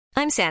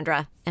I'm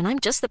Sandra, and I'm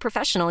just the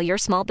professional your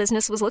small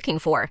business was looking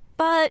for.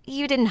 But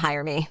you didn't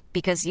hire me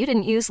because you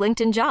didn't use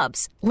LinkedIn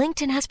Jobs.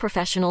 LinkedIn has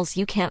professionals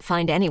you can't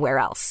find anywhere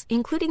else,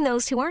 including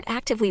those who aren't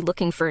actively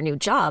looking for a new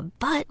job,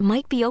 but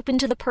might be open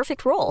to the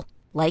perfect role,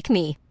 like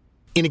me.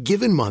 In a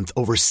given month,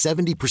 over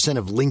 70%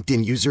 of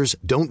LinkedIn users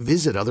don't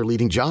visit other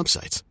leading job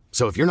sites.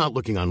 So if you're not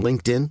looking on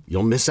LinkedIn,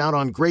 you'll miss out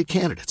on great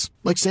candidates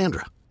like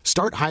Sandra.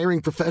 Start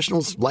hiring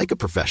professionals like a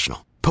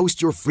professional.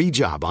 Post your free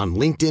job on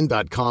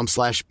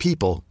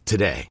linkedin.com/people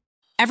today.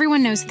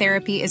 Everyone knows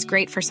therapy is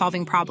great for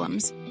solving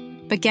problems,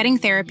 but getting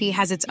therapy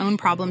has its own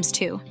problems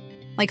too,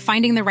 like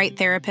finding the right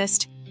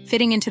therapist,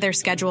 fitting into their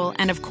schedule,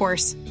 and of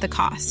course, the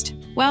cost.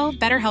 Well,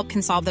 BetterHelp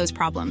can solve those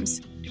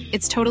problems.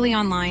 It's totally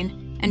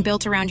online and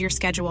built around your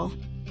schedule.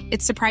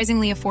 It's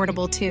surprisingly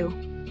affordable too.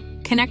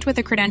 Connect with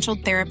a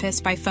credentialed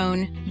therapist by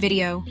phone,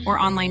 video, or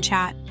online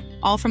chat,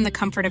 all from the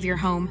comfort of your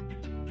home.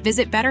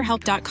 Visit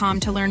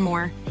BetterHelp.com to learn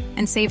more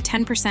and save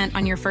 10%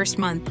 on your first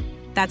month.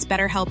 That's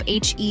BetterHelp,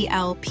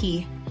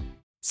 H-E-L-P.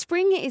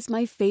 Spring is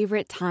my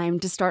favorite time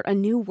to start a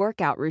new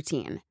workout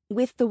routine.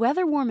 With the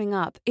weather warming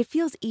up, it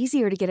feels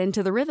easier to get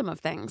into the rhythm of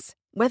things.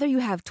 Whether you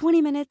have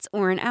 20 minutes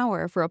or an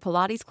hour for a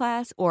Pilates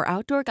class or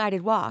outdoor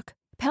guided walk,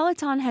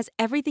 Peloton has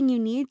everything you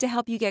need to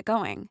help you get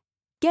going.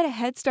 Get a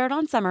head start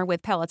on summer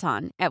with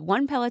Peloton at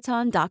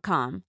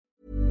onepeloton.com.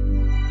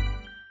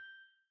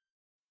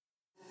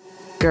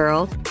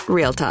 Girl,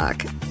 real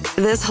talk.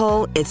 This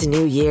whole "it's a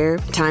new year,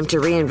 time to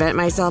reinvent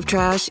myself"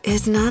 trash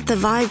is not the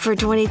vibe for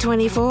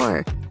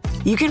 2024.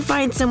 You can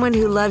find someone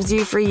who loves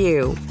you for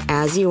you,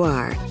 as you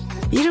are.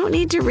 You don't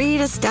need to read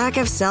a stack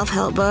of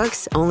self-help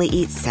books, only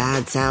eat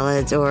sad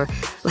salads, or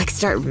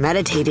start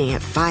meditating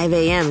at 5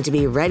 a.m. to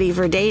be ready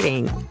for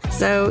dating.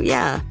 So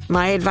yeah,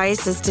 my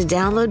advice is to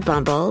download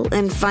Bumble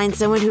and find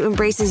someone who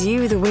embraces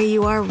you the way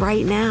you are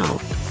right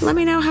now. Let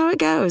me know how it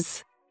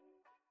goes.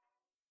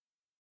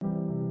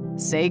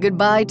 Say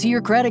goodbye to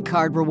your credit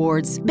card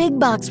rewards. Big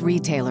box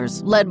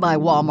retailers, led by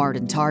Walmart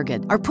and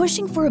Target, are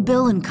pushing for a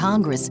bill in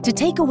Congress to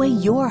take away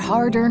your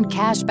hard-earned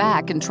cash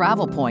back and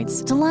travel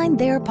points to line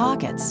their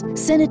pockets.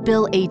 Senate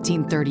Bill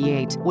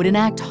 1838 would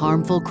enact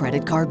harmful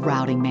credit card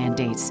routing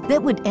mandates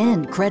that would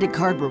end credit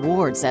card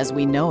rewards as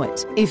we know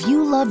it. If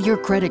you love your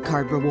credit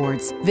card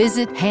rewards,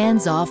 visit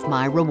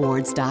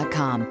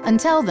handsoffmyrewards.com and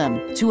tell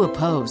them to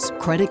oppose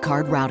credit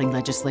card routing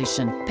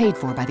legislation paid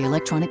for by the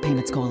Electronic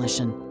Payments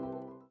Coalition.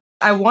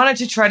 I wanted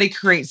to try to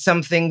create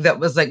something that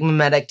was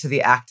mimetic to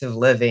the act of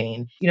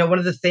living. One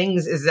of the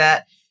things is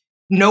that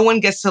no one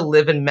gets to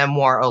live in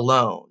memoir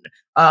alone,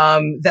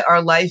 that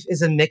our life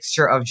is a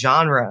mixture of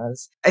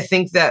genres. I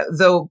think that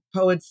though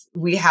poets,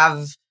 we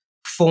have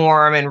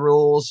form and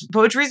rules,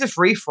 poetry is a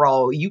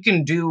free-for-all. You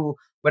can do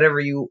whatever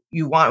you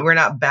want. We're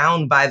not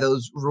bound by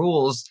those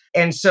rules.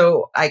 And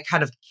so I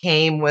kind of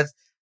came with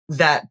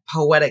that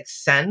poetic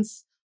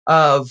sense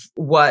of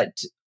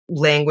what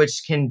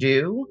language can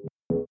do.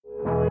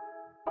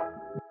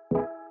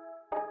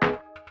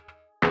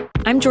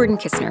 I'm Jordan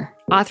Kistner,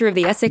 author of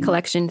the essay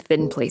collection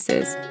Thin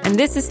Places, and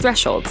this is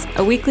Thresholds,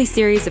 a weekly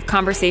series of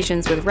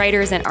conversations with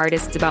writers and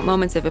artists about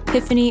moments of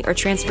epiphany or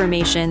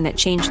transformation that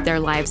changed their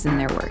lives and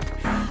their work.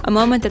 A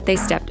moment that they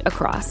stepped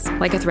across,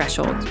 like a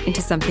threshold,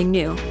 into something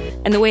new,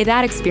 and the way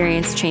that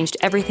experience changed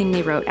everything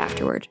they wrote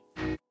afterward.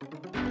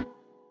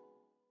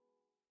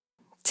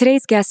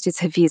 Today's guest is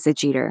Hafizah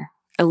Geter,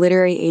 a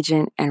literary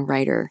agent and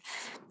writer.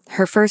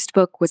 Her first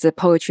book was a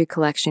poetry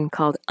collection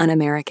called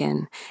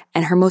Un-American,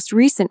 and her most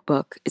recent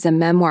book is a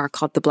memoir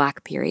called The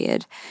Black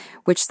Period,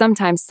 which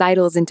sometimes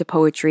sidles into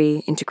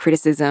poetry, into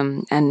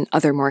criticism, and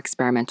other more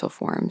experimental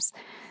forms.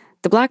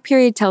 The Black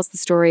Period tells the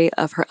story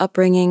of her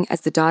upbringing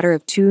as the daughter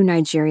of two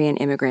Nigerian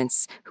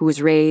immigrants who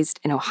was raised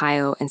in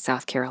Ohio and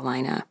South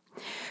Carolina.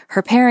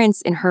 Her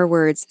parents, in her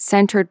words,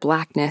 centered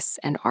Blackness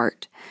and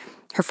art.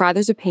 Her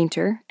father's a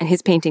painter, and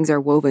his paintings are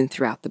woven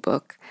throughout the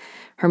book.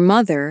 Her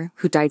mother,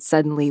 who died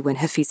suddenly when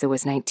Hafizah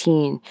was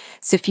 19,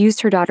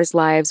 suffused her daughters'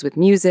 lives with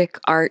music,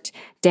 art,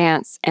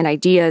 dance, and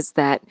ideas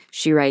that,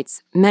 she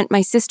writes, meant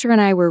my sister and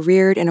I were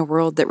reared in a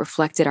world that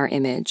reflected our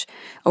image,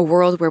 a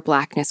world where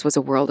Blackness was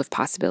a world of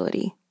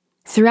possibility.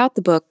 Throughout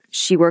the book,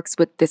 she works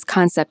with this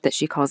concept that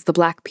she calls the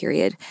Black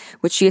Period,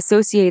 which she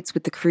associates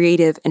with the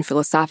creative and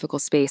philosophical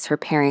space her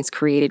parents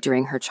created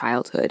during her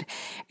childhood,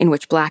 in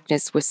which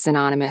Blackness was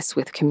synonymous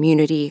with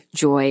community,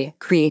 joy,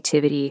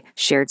 creativity,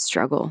 shared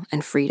struggle,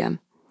 and freedom.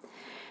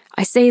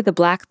 I say the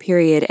Black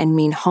Period and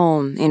mean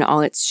home in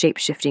all its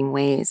shape-shifting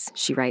ways,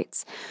 she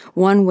writes,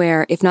 one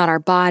where, if not our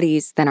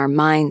bodies, then our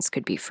minds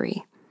could be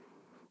free.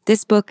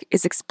 This book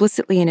is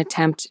explicitly an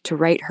attempt to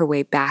write her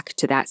way back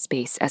to that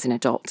space as an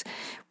adult,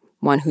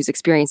 one whose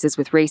experiences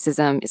with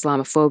racism,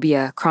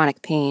 Islamophobia,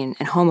 chronic pain,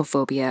 and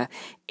homophobia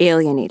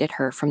alienated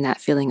her from that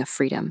feeling of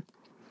freedom.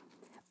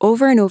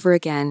 Over and over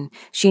again,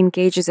 she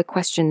engages a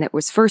question that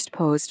was first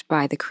posed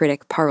by the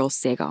critic Parul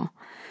Sehgal.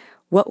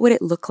 What would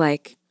it look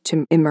like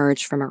to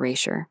emerge from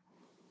erasure?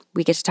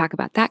 We get to talk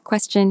about that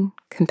question,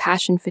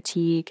 compassion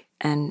fatigue,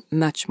 and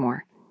much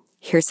more.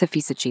 Here's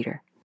Hafizah Geter.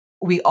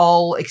 we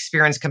all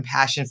experience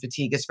compassion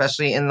fatigue,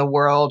 especially in the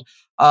world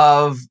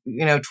of,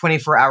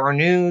 24-hour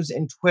news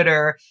and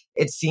Twitter.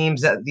 It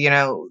seems that,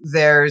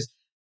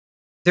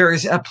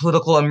 there's a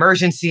political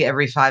emergency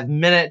every 5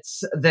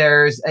 minutes.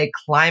 There's a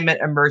climate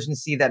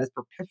emergency that is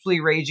perpetually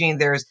raging.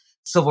 There's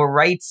civil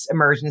rights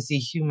emergency,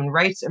 human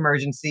rights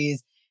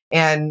emergencies.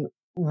 And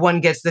one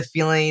gets the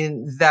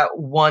feeling that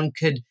one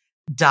could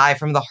die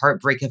from the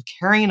heartbreak of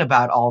caring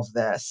about all of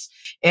this.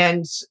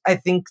 And I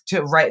think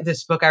to write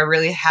this book, I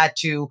really had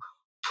to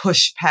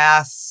push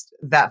past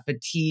that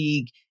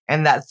fatigue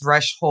and that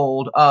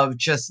threshold of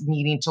just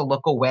needing to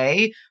look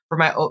away for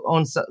my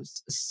own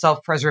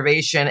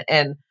self-preservation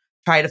and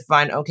try to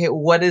find, okay,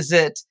 what is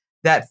it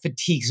that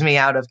fatigues me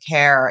out of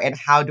care, and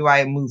how do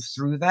I move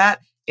through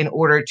that in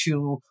order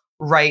to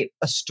write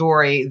a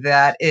story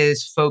that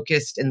is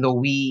focused in the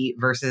we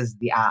versus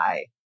the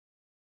I?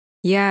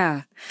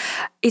 Yeah.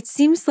 It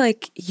seems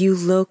like you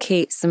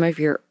locate some of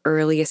your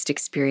earliest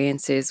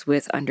experiences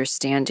with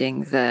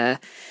understanding the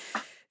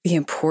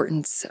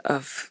importance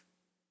of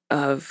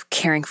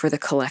caring for the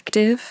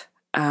collective,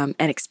 and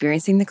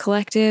experiencing the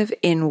collective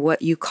in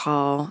what you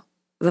call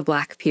the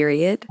Black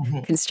period,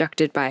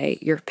 constructed by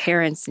your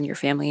parents and your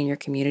family and your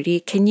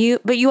community.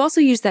 But you also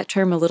use that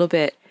term a little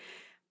bit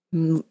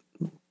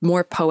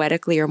more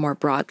poetically or more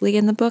broadly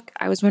in the book.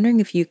 I was wondering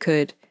if you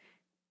could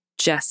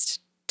just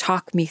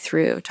talk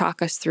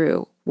us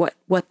through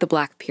what the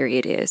Black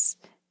period is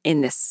in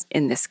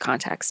this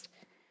context.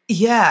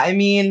 Yeah, I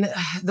mean,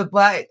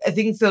 I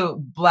think the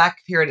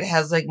Black period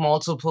has like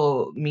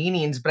multiple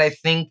meanings, but I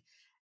think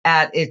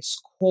at its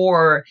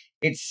core,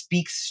 it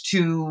speaks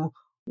to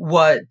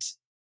what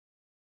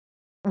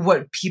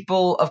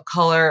people of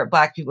color,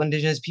 Black people,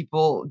 Indigenous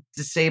people,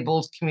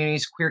 disabled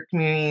communities, queer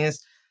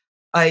communities,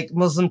 like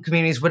Muslim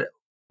communities,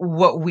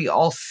 what we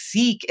all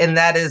seek, and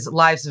that is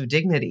lives of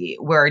dignity,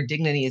 where our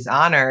dignity is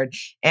honored.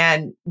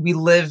 And we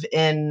live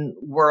in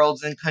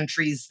worlds and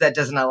countries that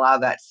doesn't allow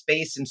that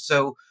space. And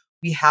so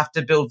we have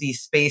to build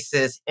these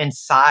spaces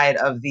inside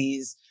of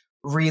these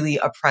really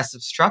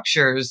oppressive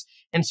structures.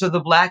 And so the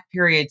Black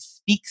period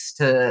speaks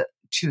to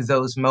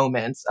those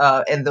moments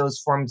and those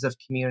forms of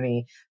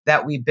community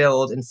that we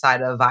build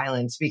inside of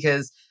violence.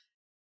 Because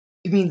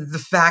I mean, the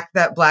fact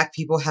that Black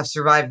people have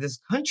survived this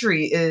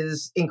country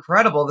is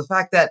incredible. The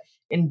fact that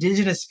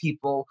Indigenous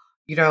people,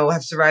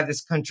 have survived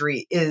this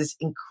country is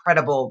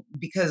incredible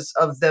because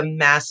of the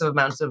massive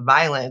amounts of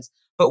violence.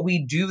 But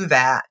we do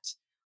that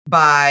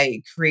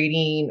by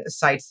creating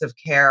sites of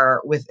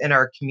care within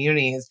our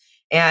communities.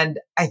 And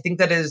I think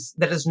that is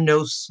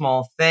no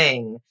small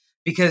thing,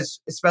 because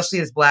especially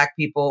as Black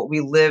people,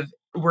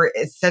 we're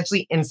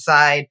essentially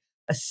inside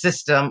a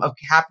system of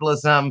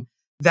capitalism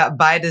that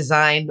by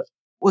design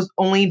was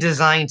only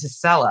designed to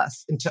sell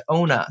us and to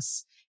own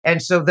us.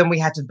 And so then we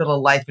had to build a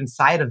life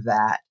inside of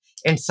that,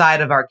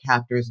 inside of our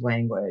captor's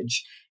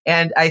language.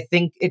 And I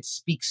think it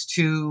speaks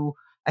to,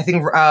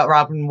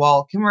 Robin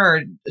Wall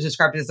Kimmerer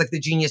described it as like the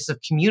genius of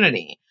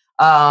community,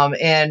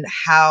 and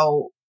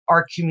how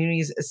our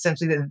communities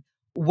essentially,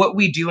 what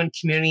we do in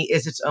community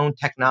is its own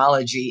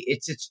technology.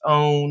 It's its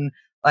own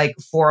like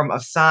form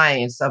of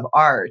science, of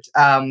art.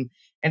 And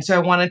so I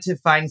wanted to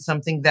find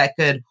something that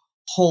could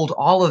hold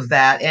all of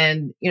that.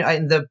 And,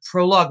 in the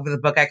prologue of the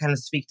book, I kind of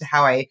speak to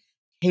how I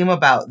came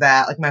about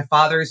that. Like, my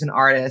father is an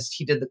artist.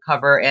 He did the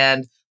cover,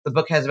 and the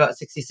book has about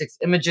 66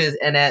 images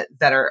in it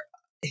that are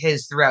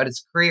his throughout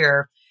his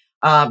career,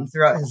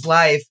 throughout his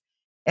life.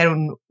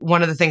 And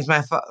one of the things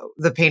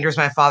the painters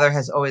my father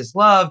has always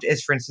loved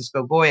is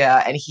Francisco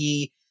Goya. And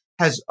he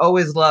has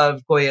always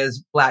loved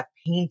Goya's Black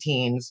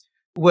paintings,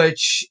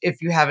 which,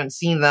 if you haven't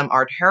seen them,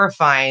 are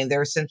terrifying.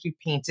 They're essentially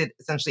painted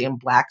in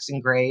blacks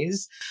and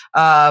grays.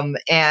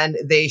 And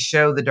they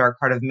show the dark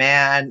heart of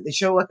man. They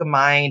show like a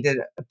mind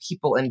and a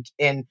people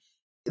in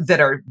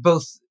that are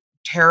both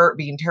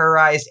being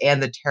terrorized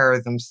and the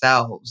terror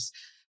themselves.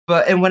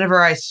 And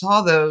whenever I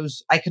saw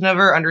those, I could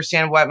never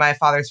understand why my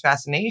father's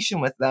fascination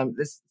with them.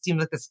 This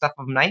seems like the stuff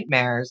of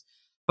nightmares.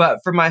 But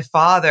for my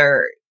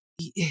father,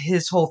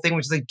 his whole thing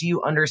was like, do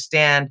you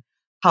understand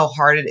how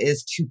hard it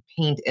is to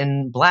paint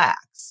in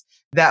blacks?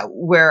 That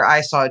where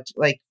I saw it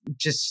like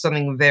just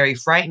something very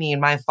frightening.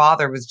 And my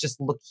father was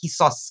he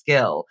saw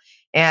skill,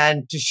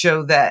 and to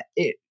show that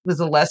it was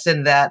a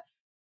lesson that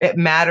it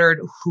mattered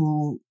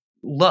who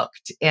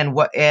looked and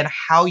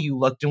how you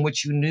looked and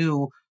what you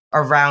knew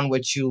around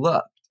what you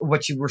looked,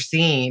 what you were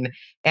seeing,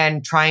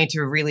 and trying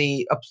to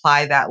really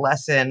apply that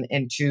lesson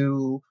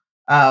into,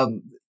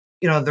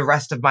 the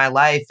rest of my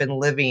life and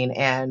living,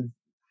 and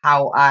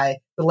the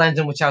lens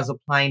in which I was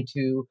applying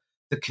to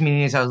the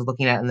communities I was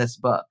looking at in this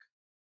book.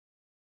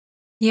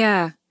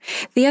 Yeah.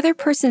 The other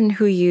person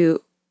who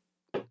you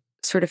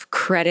sort of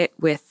credit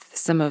with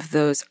some of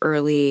those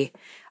early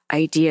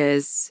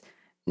ideas,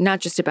 not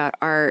just about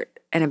art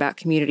and about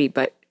community,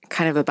 but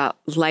kind of about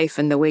life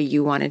and the way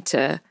you wanted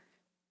to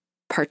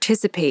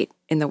participate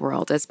in the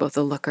world as both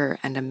a looker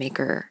and a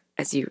maker,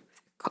 as you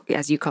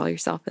call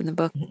yourself in the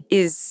book,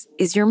 is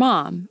your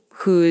mom,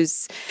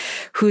 who's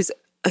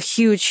a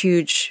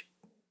huge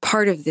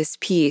part of this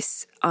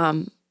piece.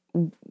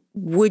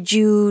 Would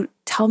you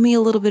tell me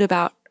a little bit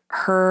about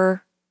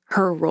her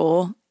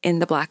role in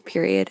the Black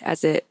period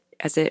as it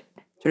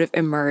sort of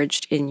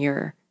emerged in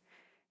your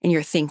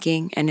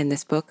thinking and in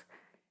this book?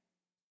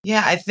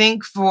 Yeah, I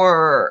think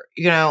for,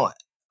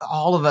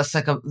 all of us,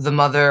 like our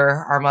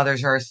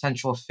mothers are a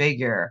central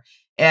figure.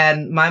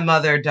 And my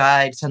mother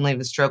died suddenly of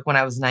a stroke when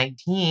I was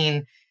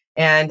 19.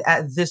 And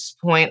at this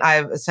point,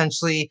 I've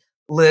essentially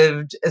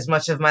lived as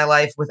much of my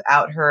life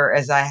without her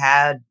as I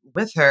had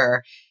with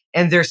her.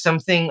 And there's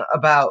something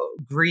about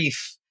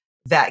grief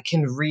that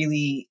can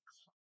really,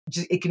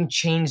 it can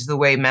change the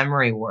way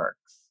memory works.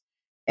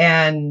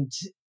 And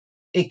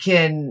it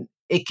can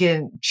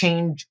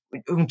change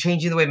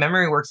changing the way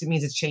memory works. It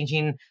means it's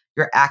changing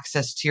your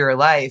access to your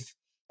life.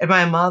 And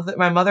my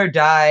mother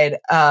died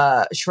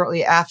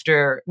shortly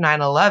after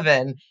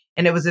 9/11,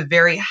 and it was a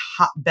very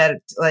hotbed.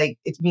 Like,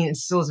 it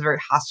still is a very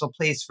hostile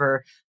place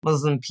for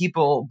Muslim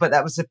people, but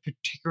that was a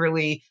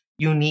particularly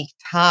unique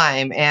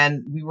time,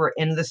 and we were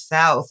in the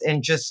South,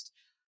 and just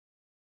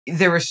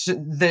there was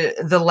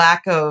the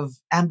lack of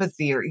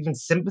empathy or even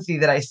sympathy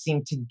that I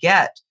seemed to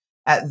get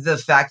at the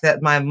fact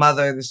that my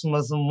mother, this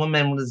Muslim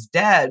woman, was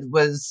dead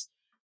was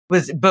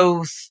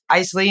both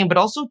isolating but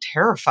also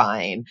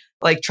terrifying.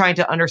 Like, trying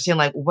to understand,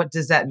 like, what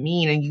does that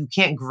mean? And you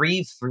can't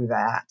grieve through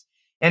that.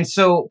 And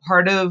so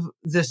part of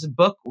this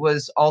book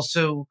was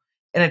also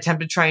an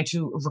attempt at trying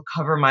to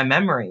recover my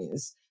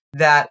memories.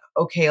 That,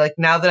 okay, like,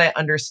 now that I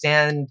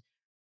understand,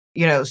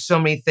 so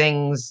many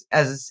things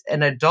as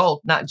an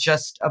adult, not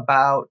just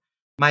about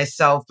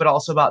myself, but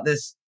also about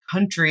this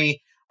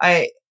country,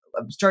 I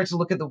started to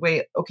look at the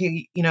way,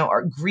 okay,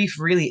 our grief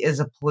really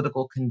is a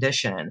political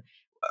condition.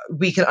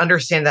 We can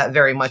understand that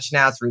very much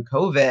now through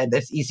COVID.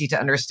 It's easy to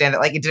understand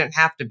that, like, it didn't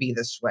have to be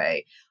this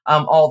way.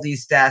 All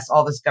these deaths,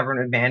 all this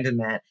government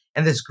abandonment,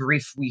 and this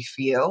grief we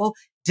feel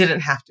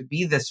didn't have to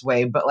be this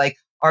way. But, like,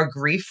 our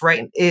grief,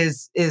 right,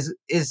 is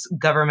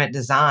government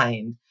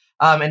designed.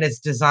 And it's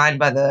designed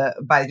by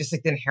just,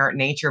 like, the inherent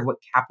nature of what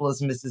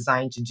capitalism is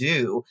designed to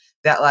do.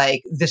 That,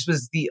 like, this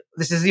is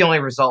the only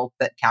result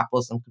that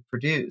capitalism could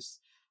produce.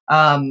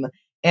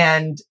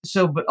 And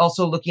so, but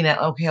also looking at,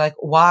 okay, like,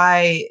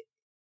 why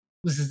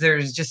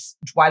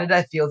did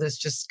I feel this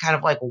just kind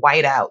of like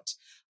white out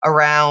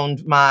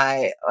around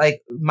my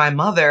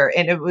mother?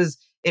 And it was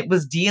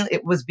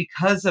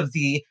because of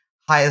the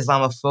high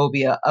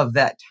Islamophobia of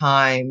that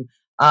time,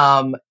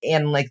 and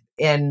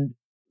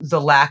the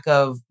lack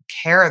of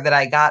care that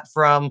I got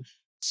from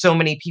so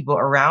many people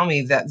around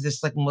me, that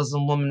this, like,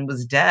 Muslim woman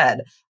was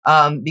dead.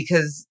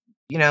 Because,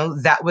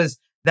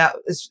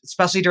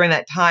 especially during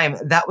that time,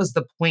 that was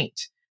the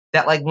point,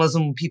 that, like,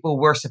 Muslim people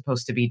were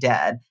supposed to be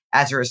dead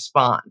as a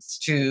response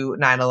to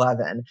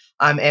 9/11,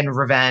 and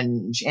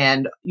revenge,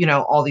 and,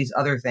 all these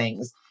other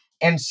things.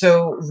 And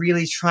so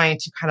really trying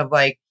to kind of,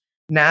 like,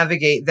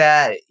 navigate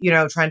that,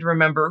 trying to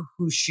remember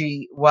who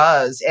she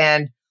was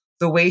and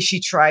the way she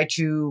tried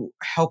to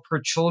help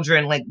her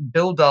children, like,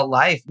 build a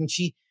life. And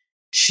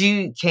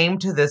she came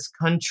to this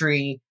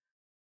country,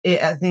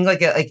 I think,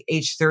 like, at, like,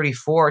 age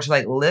 34, to,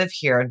 like, live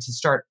here and to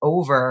start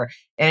over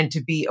and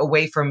to be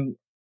away from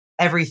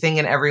everything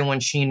and everyone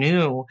she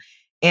knew.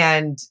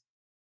 And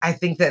I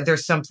think that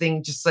there's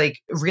something just, like,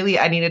 really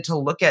I needed to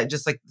look at,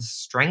 just, like, the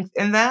strength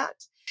in that,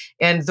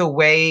 and the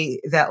way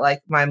that,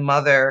 like, my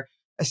mother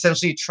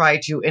essentially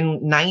tried to, in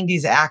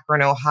 90s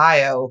Akron,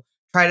 Ohio,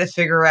 try to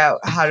figure out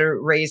how to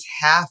raise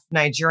half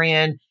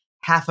Nigerian,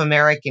 half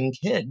American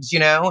kids,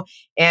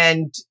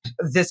 and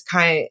this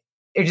kind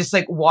of, just,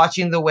 like,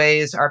 watching the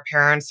ways our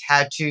parents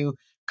had to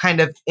kind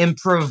of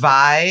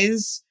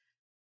improvise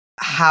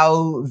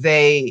how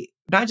they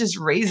not just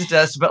raised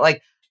us, but,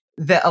 like,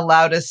 that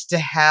allowed us to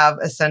have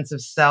a sense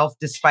of self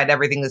despite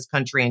everything this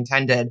country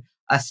intended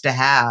us to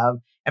have.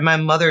 And my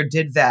mother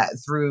did that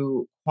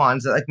through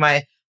Kwanzaa.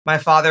 Like, my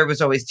father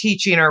was always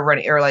teaching or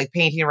running, or, like,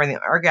 painting or running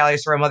art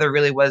galleries. So my mother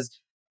really was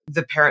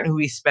the parent who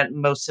we spent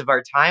most of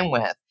our time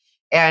with.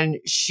 And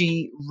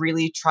she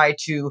really tried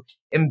to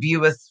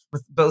imbue us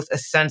with both a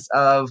sense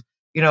of,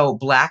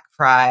 Black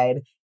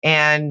pride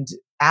and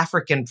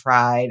African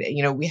pride.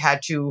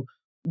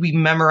 We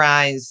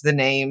memorized the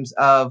names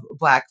of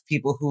Black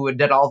people who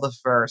did all the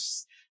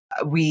firsts.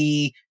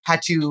 She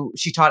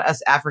taught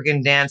us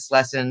African dance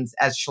lessons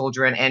as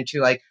children, and to,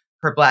 like,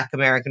 her Black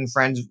American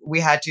friends.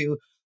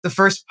 The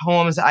first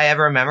poems I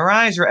ever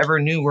memorized or ever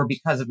knew were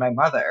because of my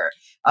mother.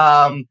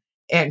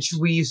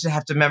 We used to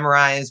have to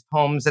memorize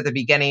poems at the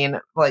beginning,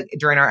 like,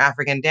 during our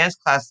African dance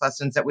class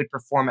lessons that we'd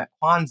perform at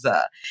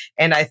Kwanzaa.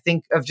 And I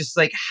think of just,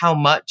 like, how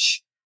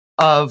much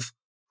of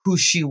who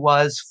she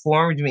was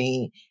formed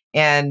me,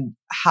 and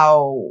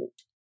how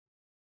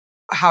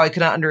I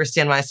could not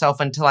understand myself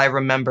until I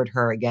remembered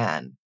her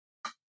again.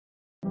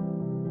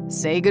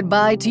 Say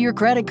goodbye to your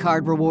credit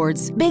card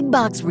rewards. Big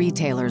box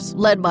retailers,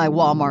 led by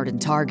Walmart and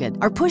Target,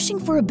 are pushing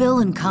for a bill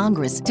in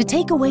Congress to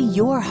take away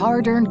your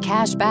hard-earned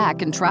cash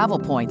back and travel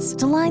points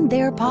to line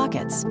their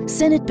pockets.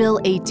 Senate Bill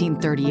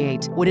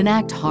 1838 would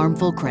enact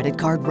harmful credit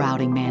card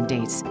routing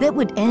mandates that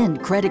would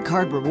end credit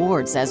card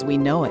rewards as we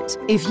know it.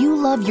 If you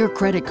love your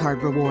credit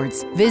card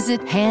rewards,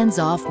 visit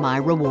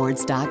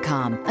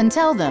handsoffmyrewards.com and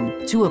tell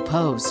them to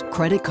oppose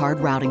credit card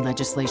routing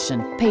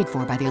legislation paid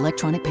for by the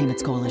Electronic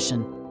Payments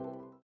Coalition.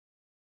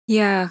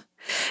 Yeah.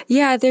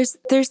 Yeah, there's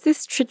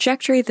this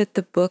trajectory that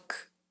the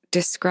book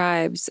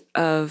describes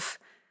of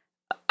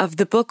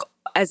the book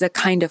as a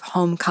kind of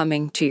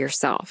homecoming to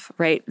yourself,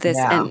 right? This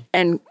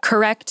and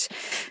correct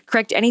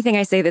anything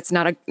I say that's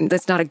not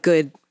a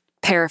good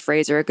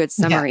paraphrase or a good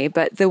summary,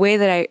 but the way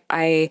that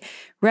I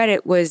read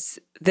it was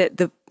that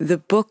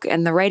the book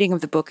and the writing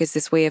of the book is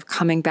this way of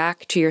coming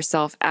back to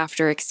yourself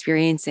after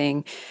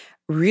experiencing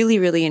really,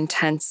 really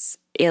intense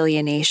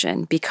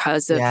alienation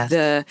because of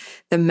the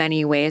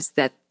many ways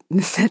that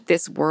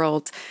this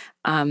world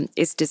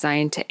is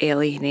designed to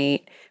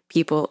alienate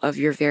people of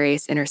your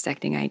various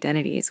intersecting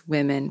identities: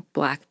 women,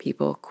 Black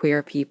people,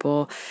 queer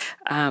people,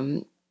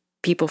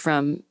 people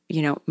from,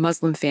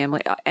 Muslim family,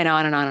 and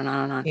on and on and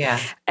on and on. Yeah.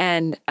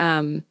 And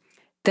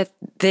that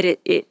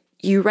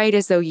you write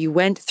as though you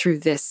went through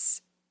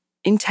this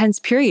intense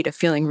period of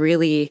feeling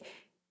really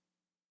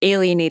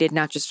alienated,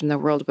 not just from the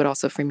world, but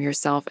also from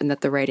yourself, and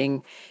that the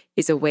writing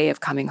is a way of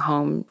coming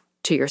home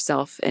to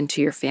yourself and to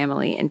your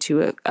family and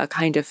to a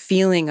kind of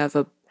feeling of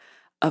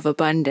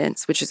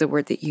abundance, which is a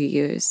word that you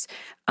use,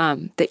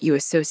 that you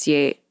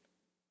associate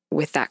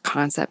with that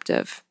concept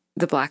of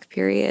the Black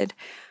period,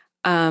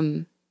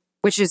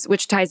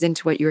 which ties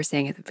into what you were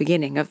saying at the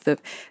beginning of the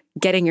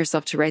getting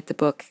yourself to write the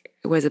book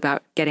was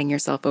about getting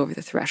yourself over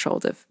the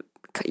threshold of,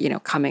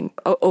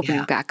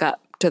 opening back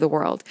up to the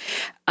world,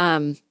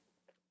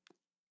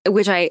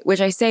 which I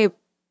say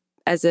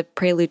as a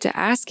prelude to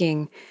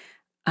asking,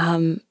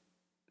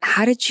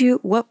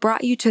 what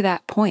brought you to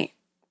that point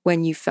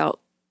when you felt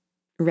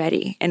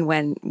ready and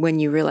when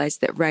you realized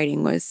that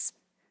writing was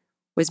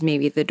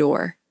maybe the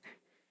door?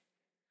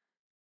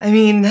 I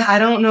mean, I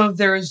don't know if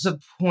there was a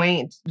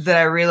point that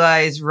I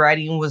realized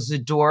writing was the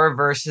door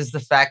versus the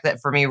fact that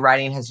for me,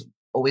 writing has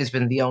always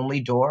been the only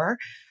door.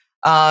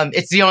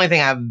 It's the only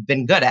thing I've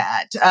been good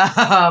at.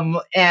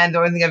 And the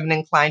only thing I've been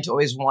inclined to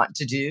always want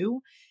to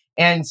do.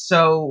 And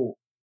so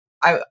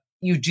I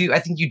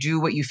think you do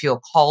what you feel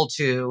called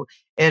to,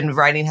 and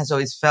writing has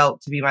always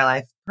felt to be my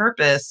life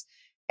purpose.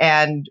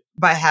 And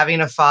by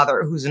having a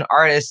father who's an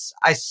artist,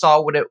 I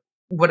saw what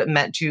it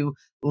meant to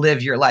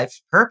live your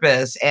life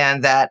purpose,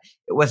 and that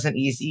it wasn't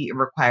easy. It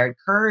required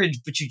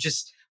courage, but you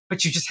just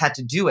had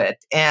to do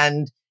it.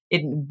 And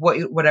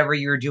whatever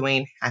you're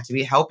doing had to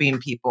be helping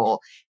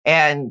people.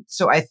 And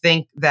so I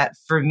think that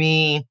for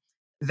me,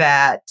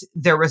 that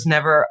there was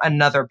never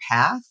another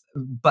path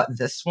but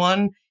this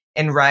one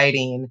in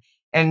writing.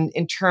 And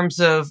in terms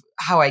of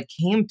how I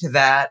came to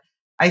that,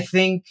 I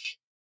think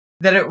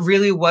that it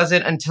really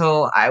wasn't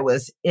until I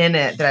was in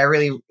it that I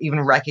really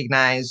even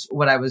recognized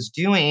what I was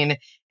doing.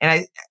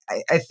 And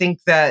I think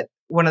that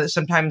one of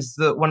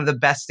the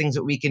best things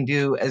that we can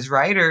do as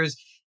writers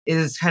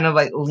is kind of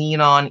like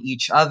lean on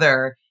each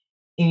other.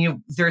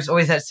 And there's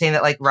always that saying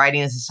that like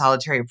writing is a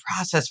solitary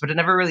process, but it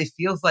never really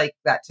feels like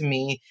that to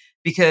me,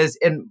 because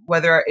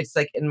whether it's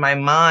like in my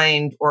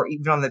mind or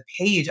even on the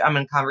page, I'm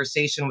in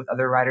conversation with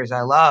other writers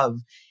I love.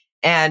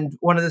 And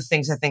one of the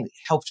things I think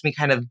helped me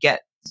kind of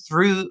get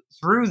through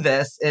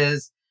this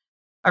is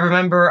I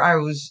remember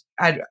I'd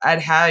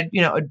had,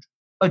 a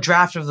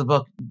draft of the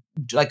book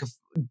like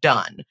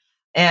done,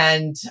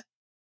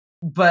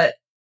 but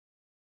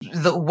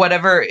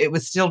whatever, it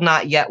was still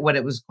not yet what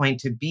it was going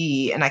to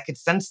be. And I could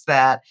sense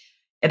that,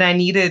 and I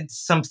needed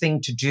something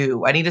to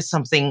do. I needed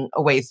something,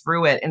 a way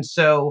through it. And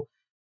so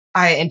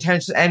I'm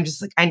just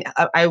like,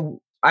 I'm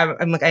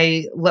like,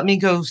 let me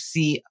go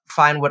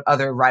find what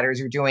other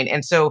writers are doing.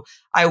 And so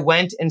I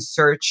went in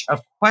search of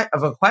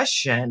a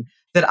question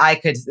that I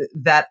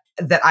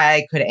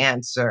could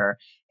answer.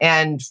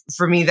 And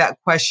for me, that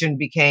question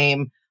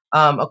became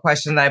a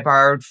question that I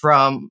borrowed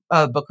from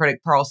book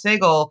critic Pearl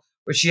Sagal,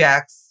 where she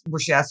asks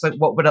like,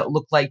 what would it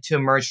look like to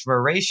emerge from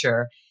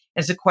erasure?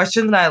 And it's a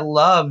question that I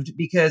loved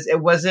because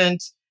it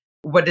wasn't,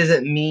 what does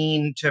it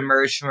mean to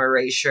emerge from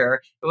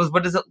erasure? It was,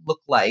 what does it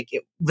look like?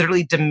 It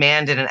literally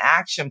demanded an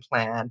action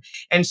plan.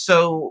 And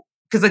so,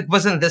 because like,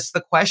 wasn't this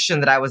the question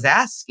that I was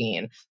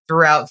asking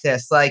throughout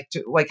this? Like,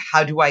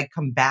 how do I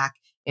come back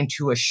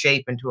into a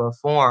shape, into a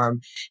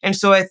form? And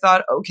so I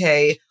thought,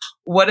 okay,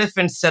 what if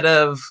instead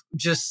of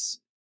just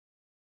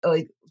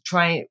like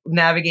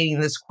navigating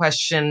this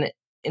question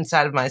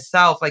inside of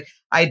myself, like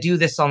I do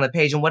this on the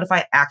page, and what if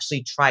I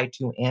actually try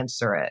to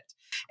answer it?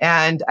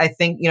 And I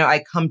think,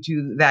 I come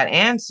to that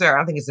answer. I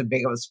don't think it's a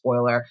big of a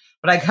spoiler,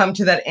 but I come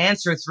to that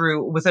answer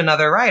with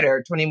another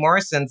writer, Toni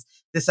Morrison's,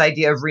 this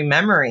idea of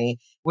rememory,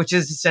 which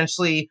is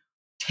essentially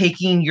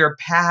taking your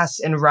past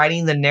and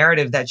writing the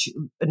narrative that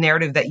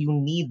you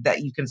need,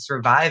 that you can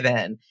survive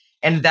in.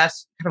 And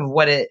that's kind of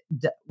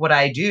what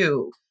I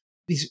do,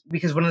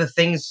 because one of the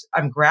things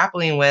I'm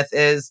grappling with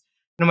is,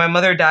 my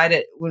mother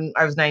died when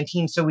I was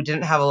 19, so we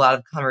didn't have a lot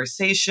of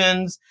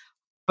conversations,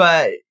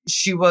 but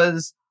she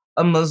was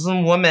a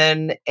Muslim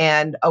woman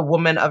and a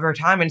woman of her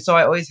time. And so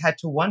I always had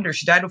to wonder,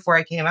 she died before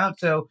I came out.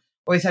 So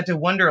always had to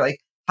wonder, like,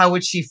 how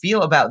would she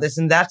feel about this?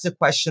 And that's a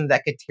question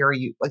that could tear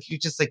you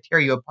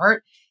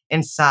apart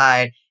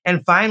inside.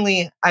 And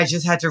finally, I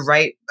just had to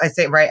write, I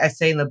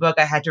say in the book,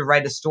 I had to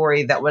write a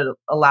story that would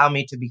allow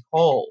me to be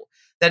whole.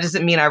 That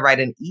doesn't mean I write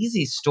an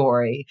easy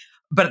story,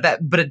 but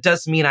it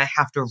does mean I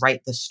have to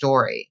write the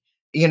story.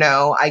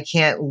 I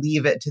can't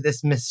leave it to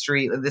this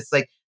mystery,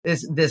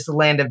 this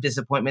land of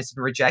disappointments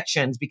and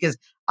rejections, because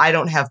I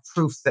don't have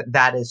proof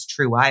that is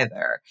true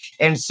either.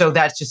 And so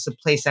that's just the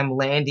place I'm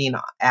landing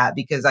at,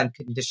 because I'm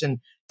conditioned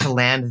to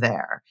land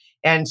there.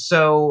 And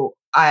so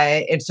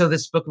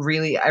this book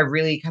I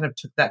really kind of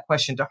took that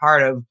question to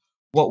heart of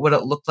what would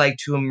it look like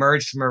to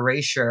emerge from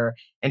erasure,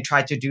 and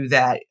try to do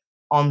that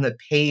on the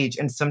page.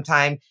 And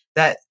sometimes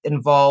that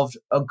involved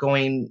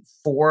going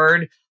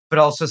forward, but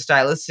also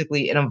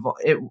stylistically,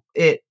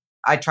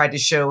 I tried to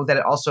show that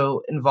it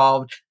also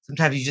involved,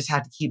 sometimes you just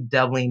have to keep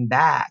doubling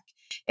back.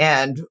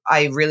 And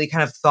I really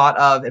kind of thought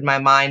of, in my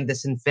mind,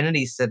 this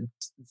infinity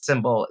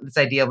symbol, this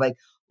idea of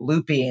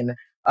looping,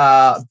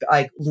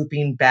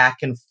 looping back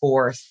and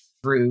forth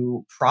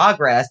through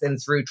progress and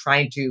through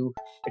trying to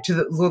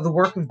the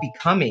work of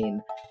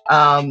becoming.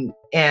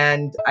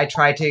 And I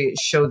try to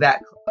show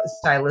that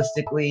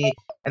stylistically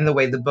and the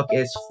way the book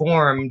is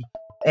formed,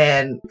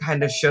 and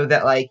kind of show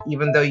that,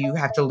 even though you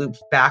have to loop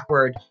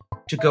backward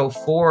to go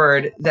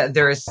forward, that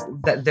there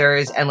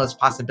is endless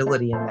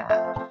possibility in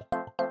that.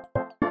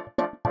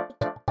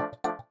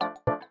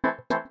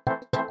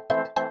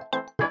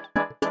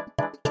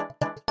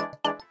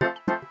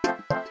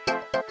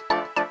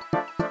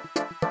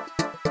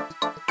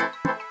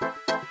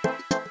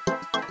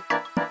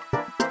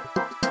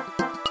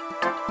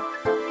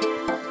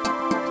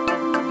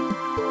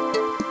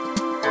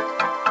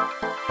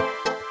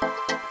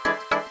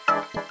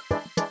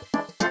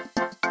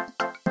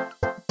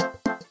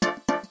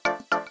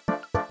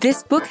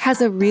 This book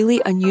has a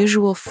really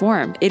unusual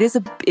form. It is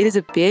a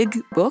big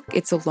book.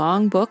 It's a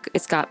long book.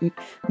 It's got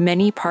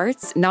many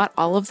parts. Not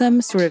all of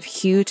them sort of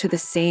hew to the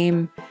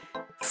same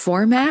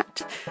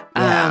format.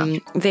 Yeah.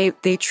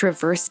 They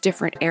traverse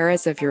different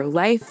eras of your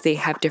life. They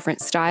have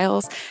different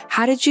styles.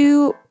 How did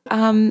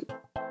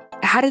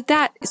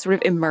that sort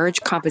of emerge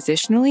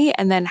compositionally?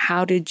 And then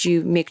how did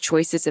you make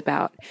choices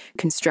about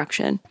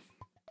construction?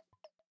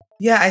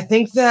 Yeah, I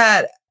think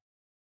that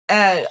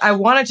I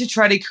wanted to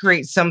try to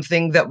create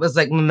something that was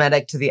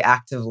mimetic to the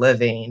act of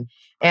living.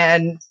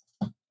 And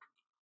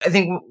I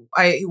think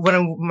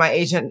when my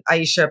agent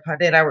Aisha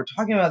Pandey and I were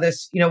talking about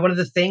this, one of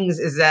the things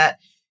is that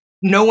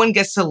no one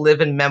gets to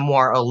live in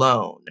memoir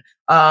alone.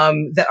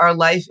 That our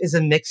life is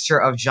a mixture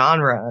of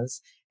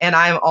genres. And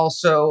I'm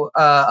also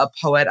a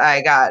poet.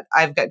 I've got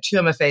 2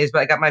 MFAs,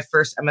 but I got my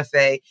first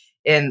MFA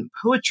in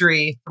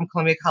poetry from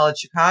Columbia College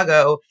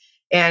Chicago.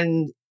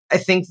 And I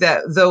think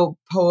that though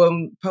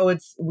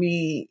poets,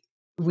 we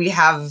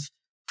have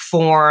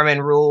form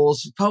and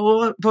rules.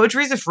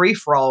 Poetry is a free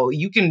for all.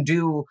 You can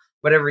do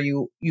whatever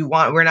you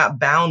want. We're not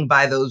bound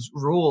by those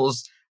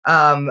rules.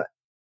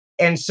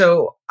 And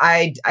so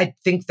I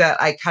think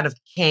that I kind of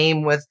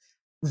came with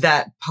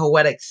that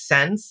poetic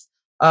sense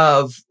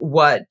of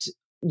what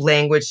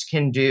language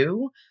can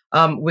do.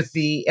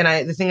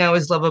 The thing I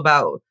always love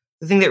about,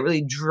 the thing that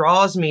really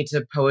draws me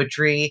to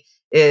poetry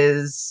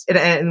is,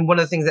 and one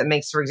of the things that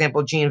makes, for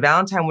example, Jean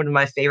Valentine one of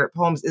my favorite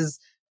poems is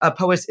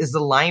the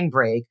line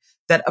break.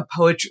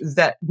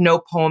 That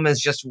no poem is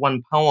just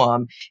one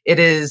poem. It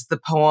is the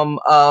poem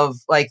of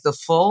the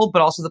full,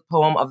 but also the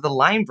poem of the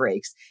line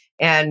breaks,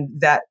 and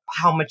that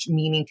how much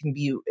meaning can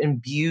be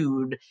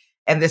imbued.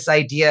 And this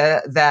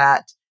idea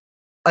that,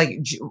 I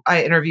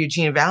interviewed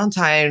Jean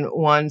Valentine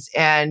once,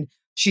 and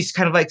she's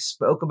kind of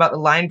spoke about the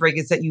line break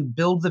is that you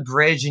build the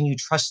bridge and you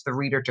trust the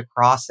reader to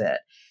cross it.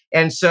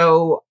 And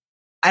so,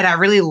 and I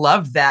really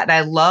loved that. And I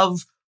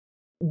love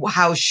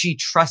how she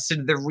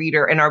trusted the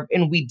reader,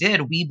 and we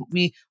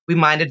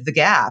minded the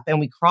gap and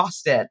we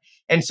crossed it.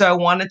 And so I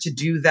wanted to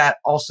do that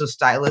also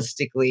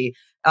stylistically.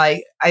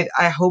 I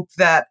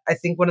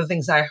think one of the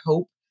things I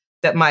hope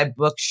that my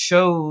book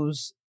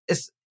shows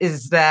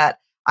is that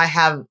I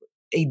have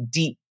a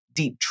deep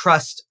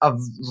trust of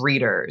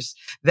readers,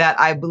 that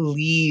I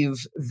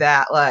believe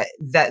that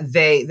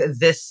they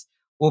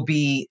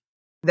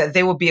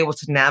will be able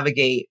to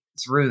navigate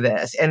through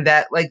this, and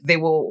that they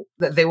will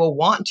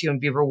want to and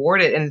be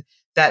rewarded, and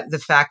that the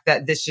fact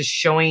that this is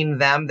showing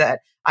them that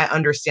I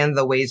understand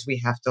the ways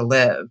we have to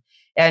live.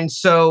 And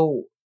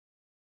so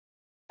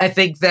I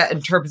think that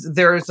in terms,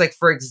 there's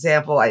for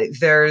example,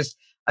 there's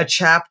a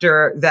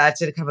chapter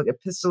that's in kind of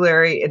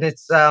epistolary, and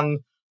it's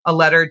a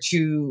letter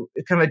to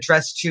kind of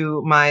addressed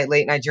to my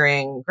late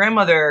Nigerian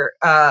grandmother,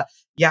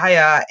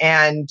 Yaya,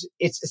 and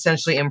it's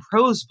essentially in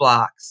prose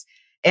blocks.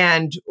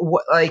 And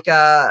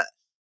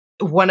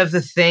one of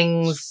the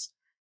things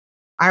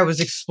I was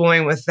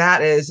exploring with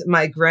that is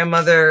my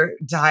grandmother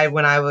died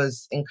when I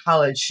was in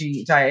college.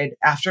 She died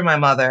after my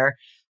mother.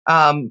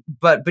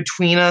 But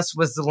between us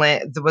was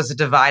there was a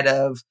divide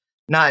of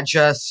not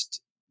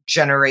just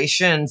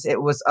generations.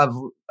 It was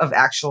of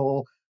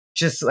actual,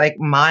 just like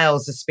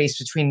miles of space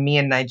between me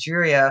and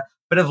Nigeria,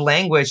 but of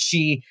language.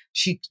 She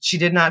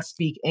did not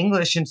speak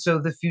English. And so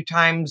the few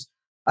times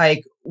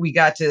like we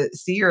got to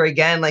see her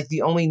again, like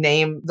the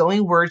only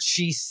words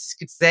she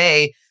could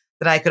say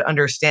that I could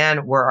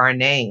understand were our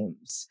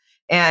names.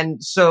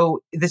 And so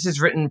this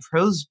is written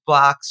prose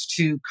blocks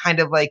to kind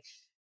of like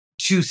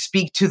to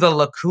speak to the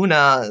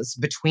lacunas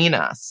between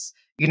us,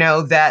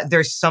 that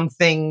there's some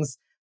things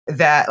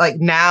that like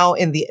now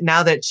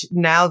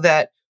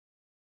that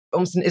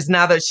almost is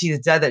now that she's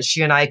dead, that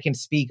she and I can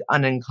speak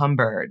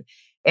unencumbered.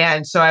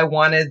 And so I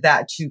wanted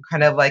that to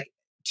kind of like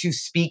to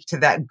speak to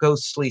that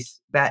ghostly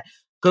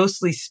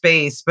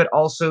space, but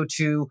also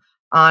to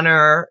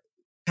honor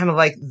kind of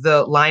like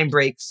the line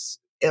breaks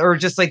or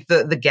just like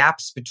the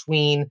gaps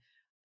between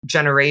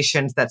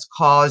generations that's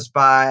caused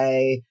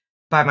by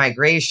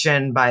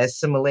migration, by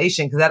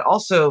assimilation, because that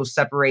also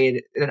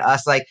separated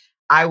us. Like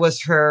I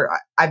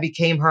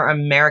became her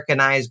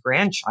Americanized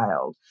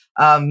grandchild,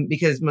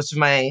 because most of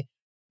my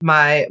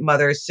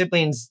mother's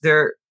siblings,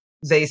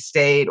 they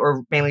stayed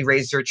or mainly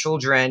raised their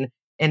children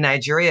in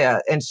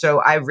Nigeria. And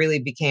so I really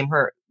became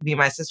me and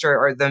my sister,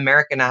 or the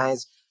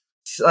Americanized,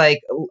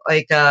 like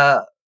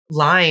a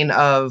line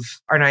of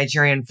our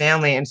Nigerian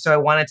family. And so I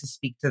wanted to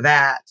speak to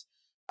that.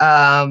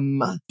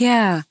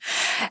 Yeah.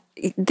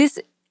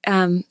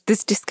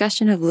 This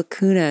discussion of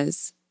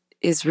lacunas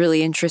is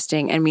really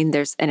interesting. I mean,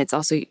 and it's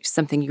also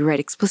something you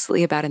write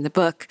explicitly about in the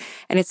book.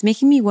 And it's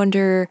making me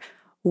wonder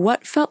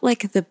what felt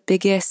like the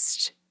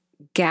biggest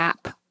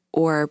gap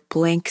or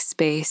blank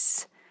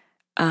space,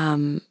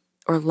 or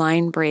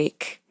line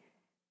break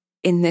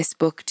in this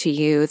book to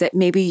you that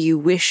maybe you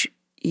wish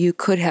you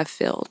could have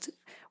filled,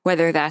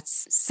 whether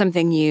that's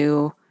something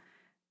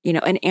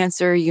an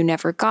answer you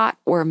never got,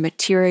 or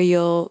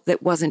material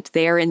that wasn't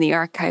there in the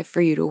archive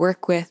for you to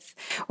work with,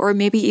 or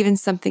maybe even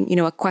something,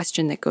 a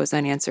question that goes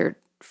unanswered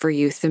for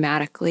you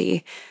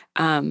thematically.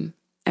 I'm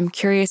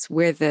curious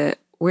where the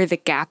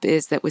gap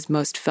is that was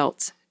most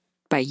felt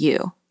by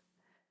you.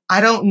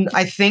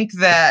 I think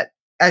that,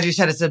 as you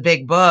said, it's a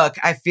big book.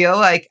 I feel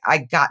like I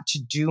got to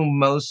do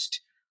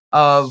most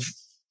of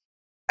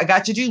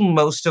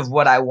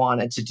what I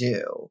wanted to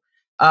do.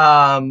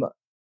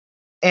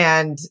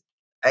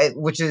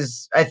 Which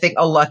is, I think,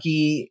 a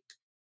lucky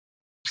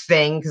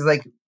thing, because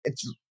like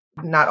it's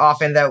not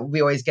often that we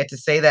always get to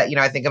say that.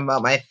 I think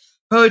about my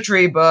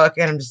poetry book,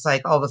 and I'm just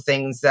like all the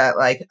things that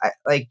like I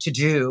like to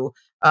do.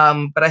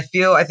 But I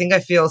think I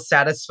feel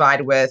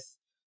satisfied with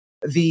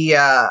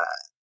the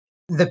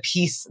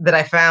piece that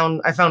I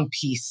found. I found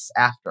peace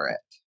after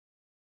it.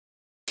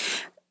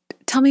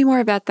 Tell me more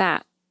about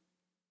that.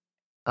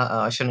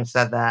 I shouldn't have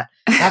said that.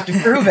 I have to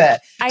prove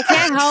it. I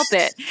can't help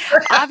it.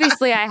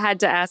 Obviously, I had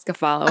to ask a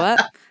follow-up.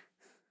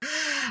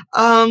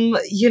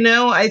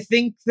 I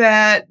think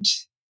that,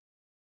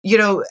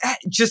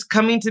 just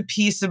coming to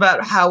peace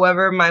about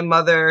however my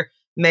mother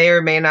may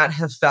or may not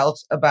have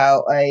felt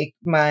about like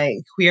my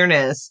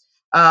queerness,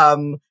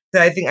 that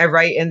I think I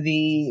write in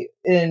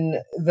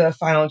the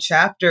final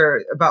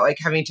chapter about like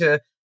having to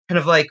kind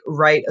of like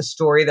write a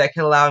story that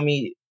can allow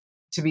me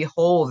to be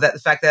whole, that the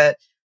fact that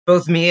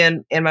both me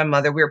and my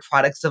mother, we were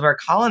products of our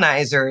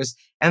colonizers.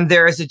 And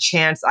there is a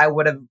chance I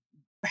would have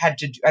had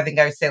to, I think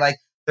I would say like,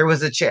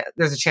 there's a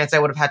chance I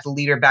would have had to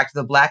lead her back to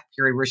the Black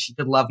period where she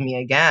could love me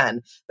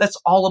again. That's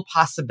all a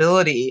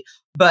possibility.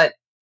 But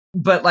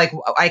like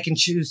I can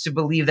choose to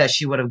believe that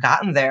she would have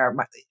gotten there,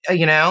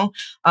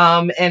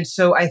 and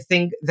so I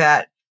think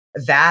that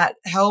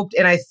helped.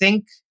 And I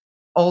think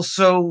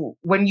also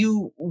when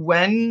you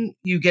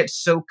get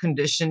so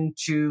conditioned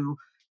to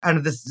kind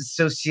of this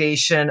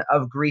dissociation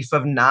of grief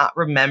of not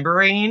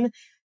remembering,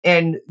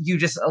 and you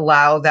just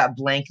allow that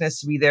blankness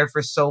to be there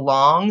for so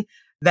long,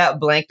 that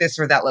blankness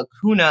or that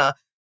lacuna,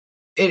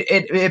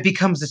 it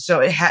becomes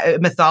it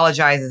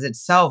mythologizes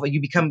itself. You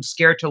become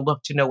scared to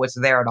look to know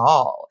what's there at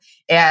all.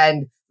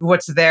 And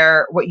what's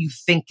there, what you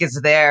think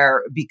is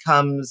there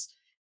becomes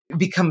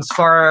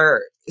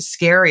far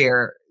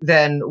scarier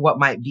than what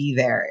might be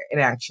there in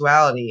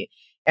actuality.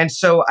 And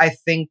so I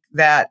think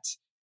that,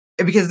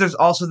 because there's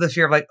also the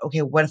fear of like,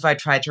 okay, what if I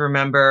tried to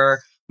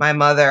remember my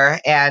mother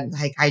and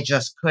like I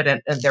just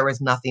couldn't, and there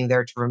was nothing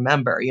there to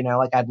remember,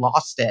 like I'd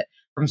lost it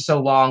from so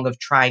long of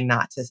trying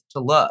not to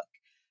look.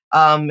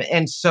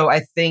 And so I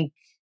think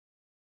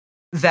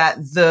that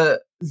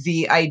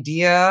the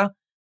idea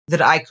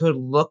that I could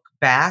look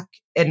back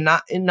and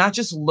not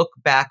just look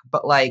back,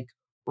 but like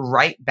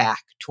right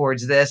back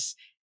towards this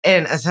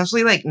and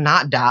essentially like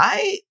not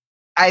die,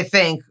 I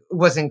think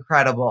was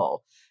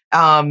incredible.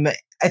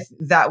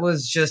 That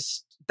was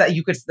just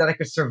that I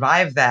could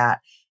survive that.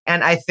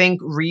 And I think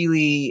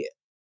really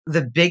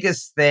the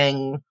biggest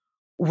thing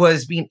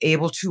was being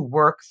able to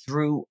work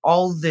through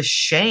all this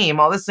shame,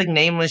 all this like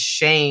nameless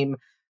shame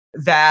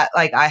that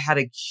like I had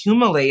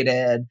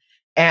accumulated,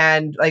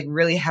 and like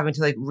really having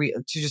to like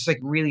to just like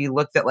really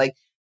look at like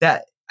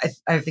that.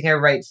 I think I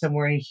write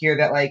somewhere in here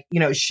that like,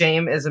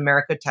 shame is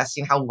America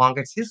testing how long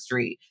its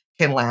history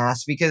can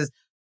last, because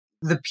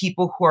the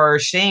people who are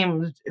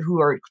ashamed,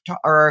 who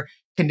are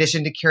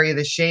conditioned to carry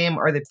the shame,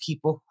 are the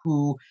people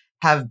who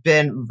have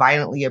been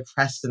violently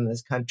oppressed in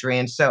this country.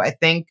 And so I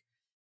think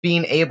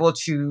being able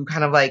to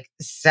kind of like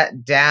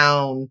set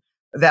down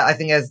that, I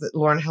think as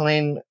Lauren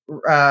Helene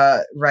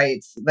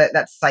writes,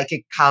 that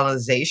psychic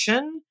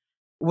colonization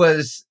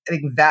was, I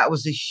think that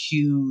was a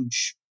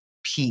huge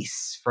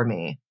piece for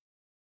me.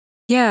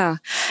 Yeah.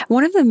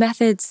 One of the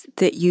methods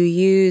that you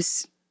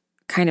use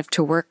kind of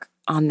to work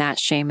on that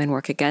shame and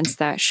work against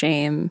that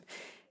shame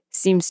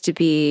seems to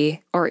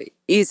be, or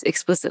is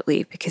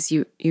explicitly, because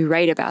you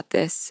write about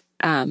this,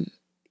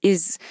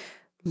 is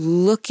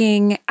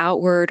looking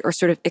outward or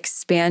sort of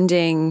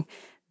expanding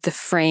the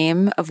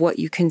frame of what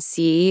you can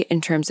see in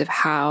terms of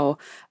how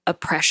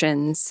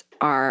oppressions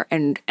are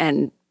and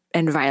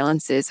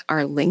violences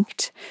are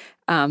linked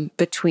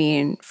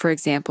between, for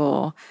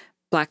example,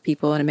 Black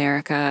people in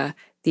America,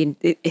 the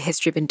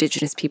history of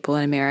Indigenous people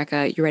in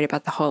America. You write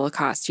about the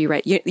Holocaust.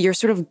 You're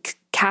sort of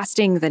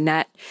casting the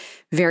net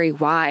very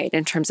wide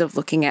in terms of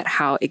looking at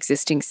how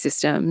existing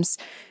systems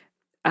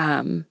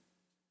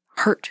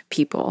hurt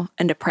people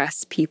and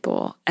oppress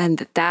people,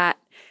 and that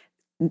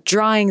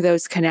drawing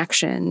those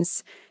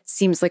connections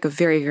seems like a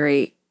very,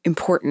 very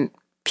important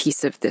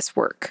piece of this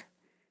work.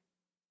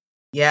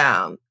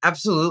 Yeah,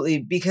 absolutely.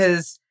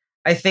 Because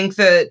I think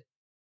that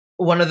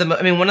one of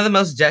the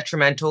most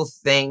detrimental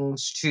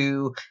things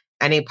to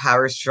any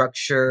power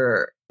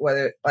structure,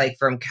 whether like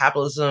from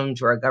capitalism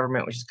to our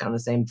government, which is kind of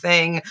the same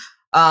thing,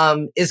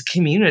 is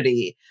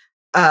community.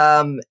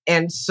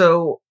 And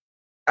so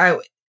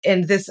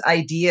and this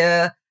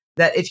idea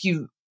that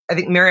I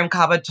think Miriam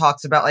Kaba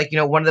talks about like,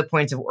 one of the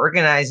points of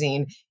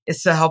organizing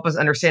is to help us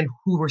understand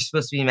who we're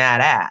supposed to be mad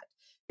at.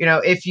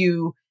 If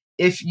you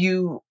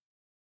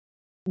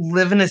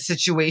live in a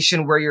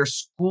situation where your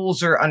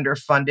schools are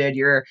underfunded,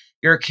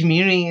 your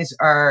communities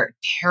are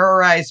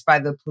terrorized by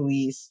the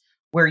police,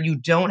 where you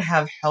don't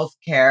have health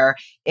care,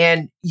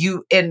 and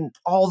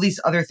all these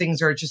other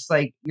things are just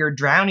like you're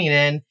drowning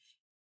in.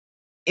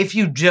 If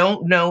you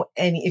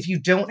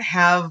don't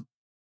have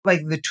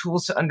like the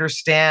tools to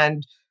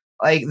understand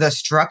like the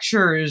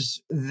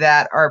structures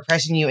that are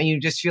oppressing you, and you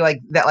just feel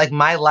like that, like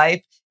my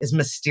life is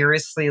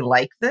mysteriously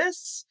like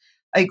this,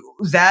 like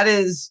that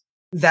is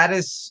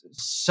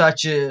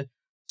such a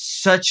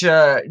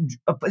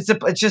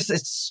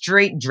it's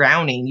straight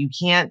drowning. You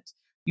can't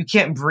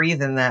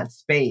breathe in that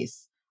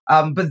space.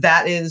 But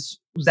that is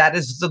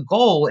the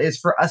goal, is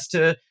for us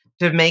to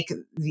make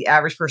the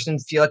average person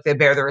feel like they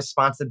bear the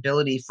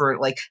responsibility for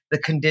like the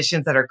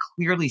conditions that are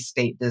clearly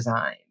state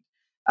designed.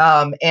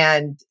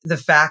 And the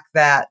fact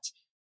that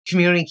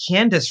community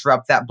can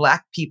disrupt, that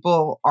Black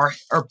people are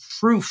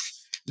proof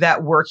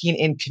that working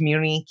in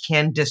community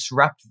can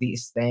disrupt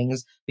these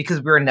things,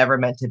 because we were never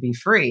meant to be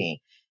free.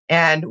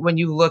 And when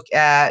you look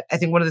at, I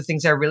think one of the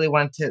things I really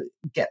wanted to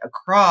get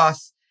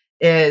across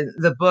in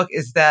the book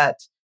is that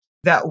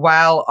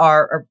while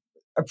our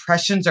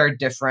oppressions are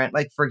different,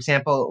 like for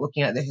example,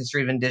 looking at the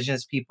history of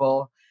Indigenous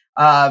people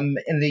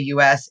in the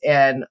U.S.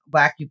 and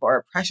Black people, our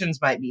oppressions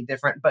might be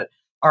different, but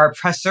our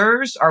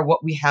oppressors are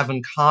what we have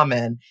in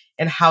common.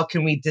 And how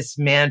can we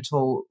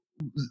dismantle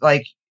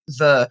like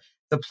the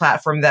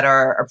platform that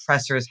our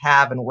oppressors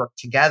have and work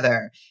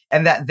together,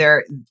 and that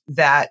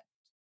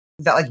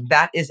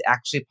is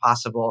actually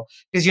possible.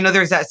 Because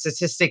there's that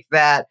statistic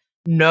that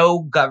no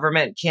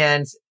government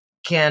can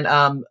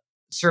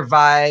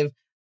survive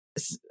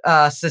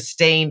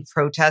sustained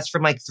protests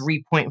from like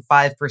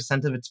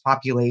 3.5% of its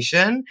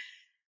population.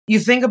 You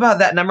think about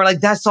that number,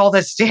 like that's all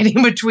that's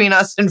standing between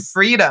us and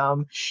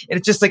freedom. And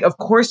it's just like, of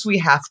course we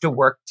have to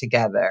work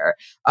together.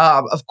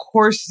 Of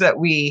course that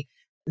we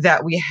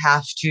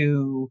have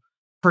to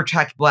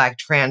protect Black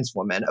trans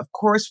women. Of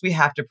course we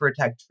have to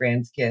protect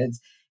trans kids.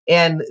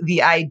 And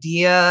the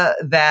idea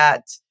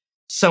that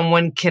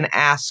someone can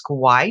ask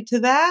why to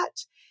that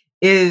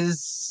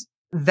is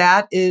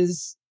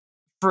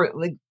for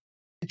like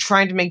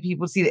trying to make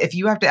people see that if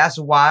you have to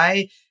ask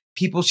why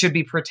people should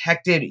be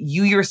protected,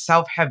 you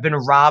yourself have been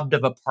robbed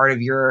of a part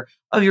of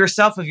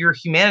yourself, of your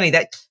humanity.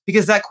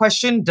 Because that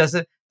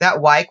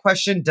why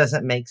question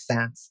doesn't make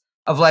sense.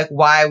 Of like,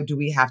 why do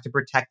we have to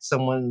protect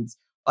someone's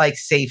like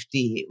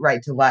safety,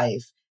 right to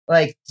life?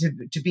 Like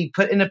to be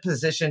put in a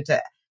position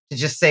to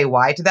just say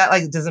why to that,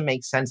 like it doesn't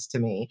make sense to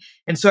me.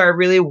 And so I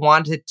really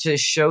wanted to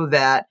show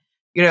that,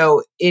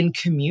 in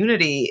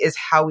community is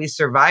how we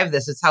survive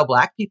this. It's how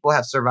Black people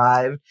have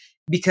survived,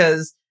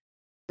 because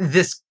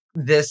this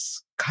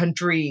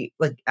country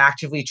like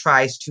actively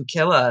tries to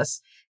kill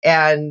us.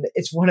 And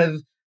it's one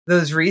of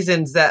those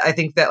reasons that I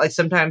think that like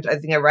sometimes I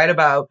think I write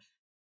about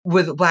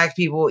with Black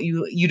people,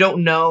 you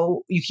don't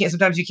know,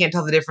 sometimes you can't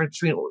tell the difference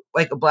between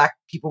like Black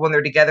people when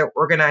they're together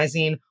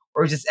organizing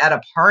or just at a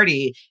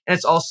party. And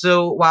it's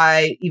also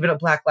why even a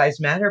Black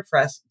Lives Matter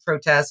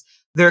protest,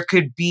 there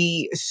could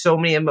be so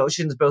many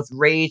emotions, both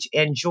rage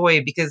and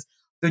joy, because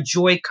the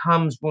joy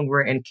comes when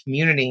we're in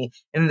community.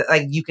 And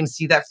like, you can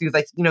see that through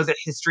like, the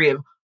history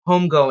of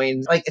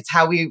homegoing. Like, it's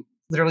how we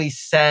literally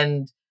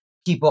send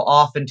people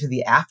off into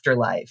the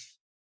afterlife.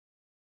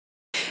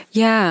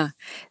 Yeah.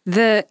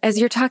 As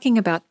you're talking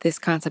about this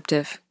concept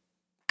of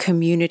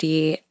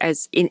community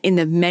as in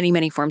the many,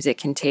 many forms it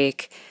can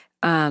take,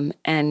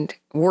 and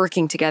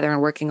working together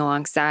and working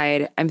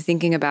alongside, I'm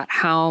thinking about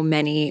how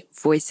many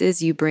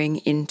voices you bring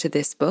into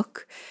this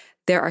book.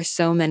 There are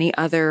so many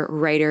other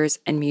writers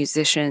and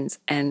musicians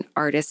and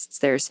artists.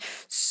 There's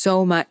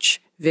so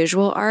much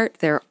visual art.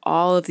 There are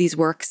all of these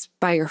works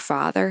by your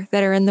father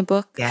that are in the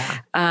book. Yeah.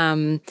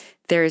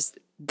 There's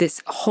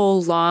this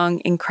whole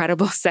long,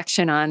 incredible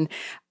section on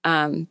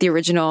the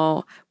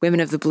original Women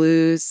of the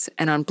Blues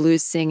and on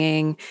blues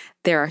singing.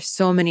 There are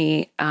so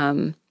many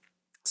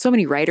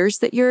writers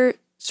that you're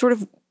sort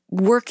of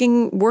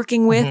working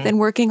with and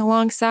working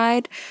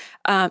alongside.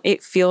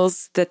 It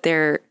feels that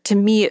to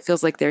me, it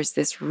feels like there's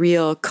this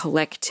real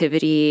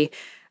collectivity.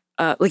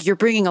 Like you're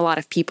bringing a lot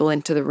of people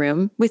into the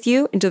room with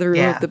you, into the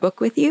room of the book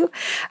with you.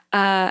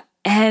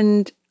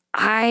 And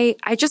I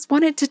just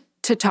wanted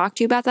to talk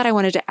to you about that. I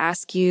wanted to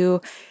ask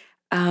you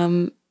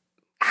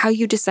how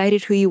you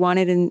decided who you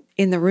wanted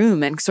in the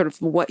room and sort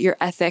of what your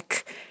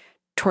ethic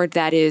toward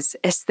that is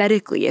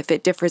aesthetically, if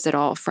it differs at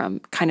all from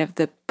kind of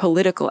the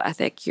political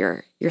ethic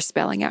you're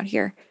spelling out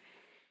here.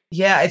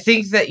 Yeah, I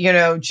think that,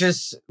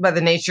 just by the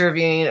nature of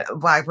being a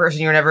Black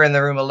person, you're never in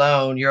the room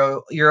alone.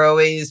 You're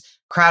always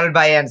crowded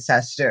by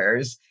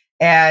ancestors.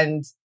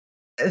 And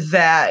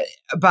that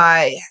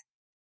by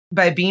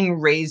being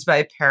raised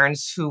by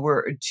parents who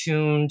were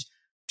attuned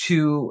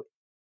to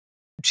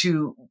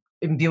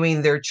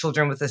imbuing their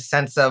children with a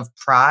sense of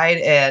pride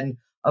and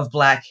of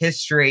Black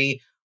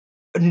history,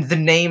 the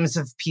names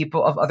of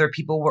other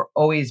people were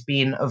always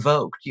being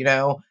evoked.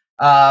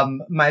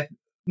 My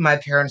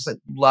parents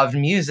loved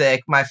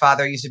music. My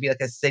father used to be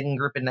like a singing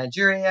group in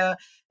Nigeria,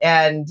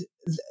 and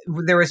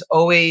there was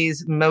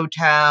always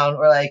Motown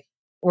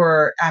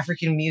or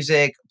African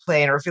music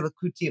playing or Fela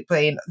Kuti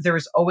playing.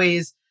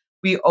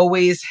 We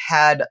always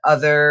had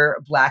other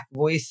Black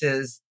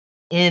voices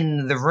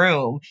in the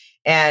room,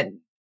 and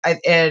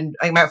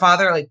my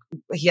father,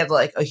 he had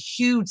a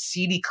huge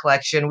CD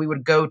collection. We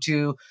would go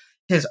to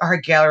his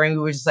art gallery and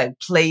we would just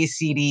play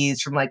CDs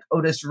from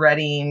Otis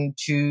Redding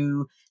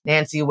to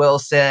Nancy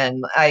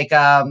Wilson,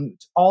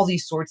 all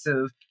these sorts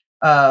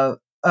of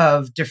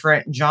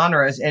different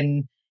genres.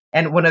 And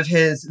one of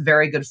his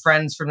very good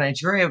friends from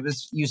Nigeria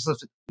was Yusuf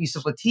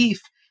Lateef.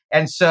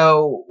 And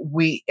so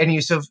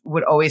Yusuf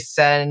would always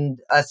send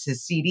us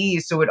his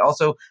CDs, so we'd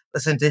also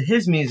listen to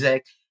his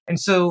music. And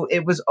so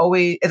it was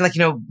always,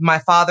 and my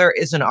father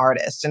is an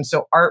artist. And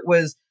so I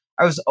was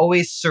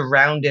always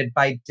surrounded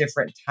by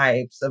different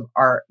types of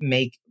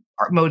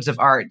modes of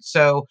art.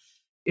 So,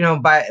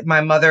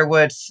 my mother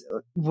would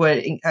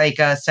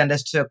send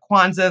us to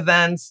Kwanzaa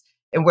events,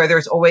 and where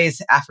there's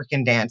always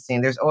African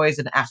dancing, there's always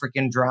an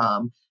African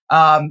drum.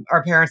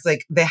 Our parents,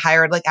 they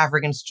hired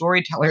African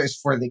storytellers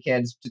for the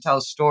kids to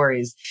tell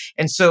stories.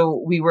 And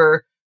so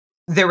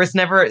I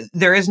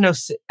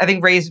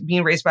think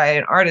being raised by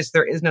an artist,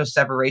 there is no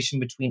separation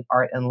between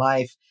art and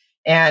life.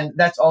 And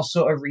that's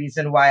also a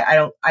reason why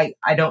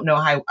I don't know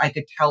how I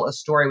could tell a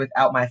story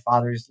without my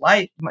father's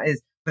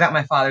without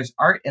my father's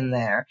art in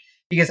there,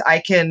 because I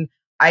can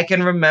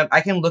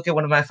look at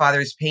one of my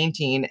father's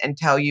painting and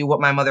tell you what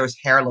my mother's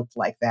hair looked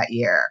like that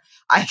year.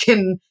 I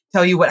can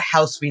tell you what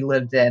house we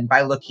lived in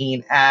by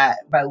looking at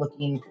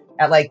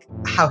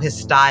how his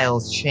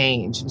styles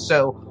change. And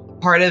so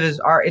part of his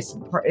art,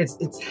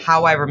 it's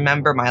how I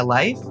remember my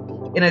life,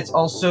 and it's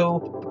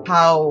also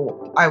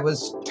how I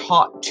was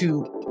taught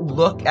to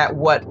look at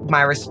what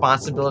my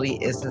responsibility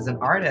is as an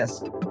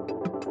artist.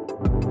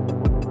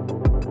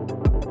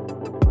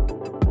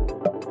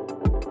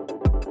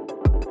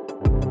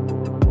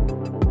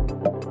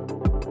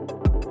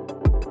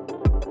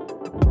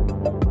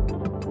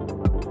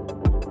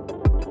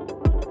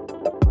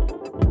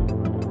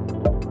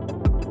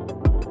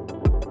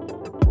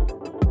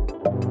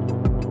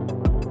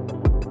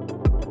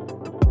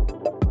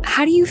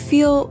 How do you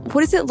feel?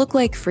 What does it look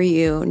like for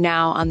you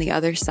now on the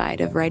other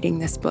side of writing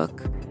this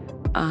book?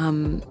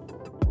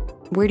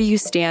 Where do you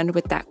stand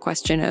with that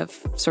question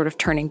of sort of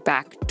turning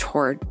back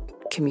toward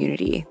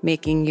community,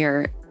 making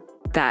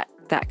that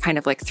kind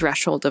of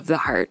threshold of the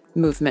heart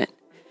movement?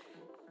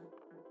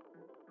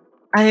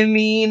 I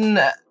mean,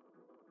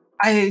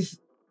 I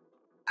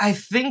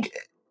think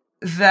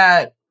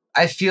that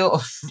I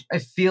feel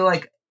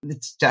like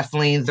it's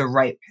definitely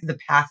the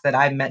path that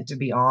I'm meant to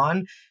be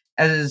on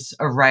as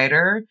a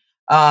writer.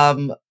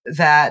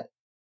 That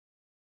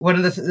one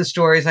of the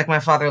stories my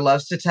father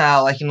loves to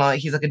tell,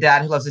 he's a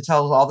dad who loves to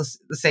tell all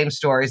the same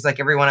stories like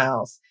everyone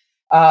else,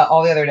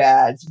 all the other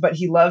dads. But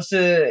he loves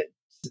to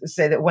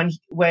say that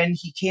when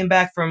he came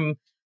back from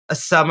a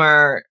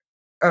summer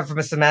or from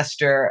a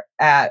semester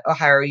at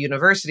Ohio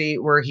University,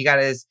 where he got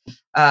his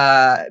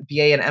BA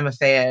and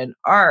MFA in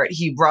art,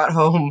 he brought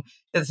home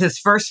his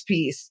first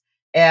piece,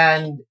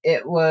 and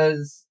it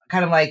was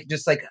kind of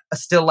just a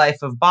still life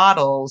of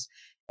bottles.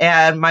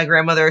 And my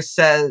grandmother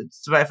said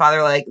to my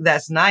father, like,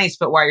 that's nice,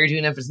 but why are you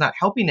doing it if it's not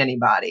helping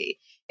anybody?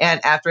 And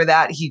after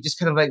that, he just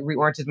kind of like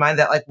reoriented his mind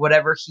that like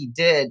whatever he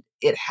did,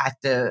 it had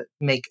to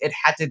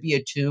be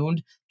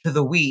attuned to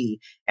the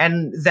we.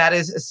 And that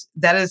is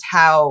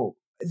how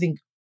I think,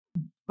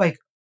 like,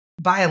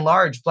 by and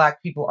large,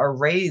 Black people are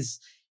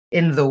raised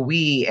in the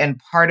we.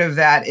 And part of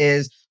that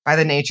is by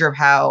the nature of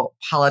how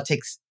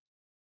politics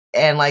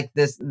and like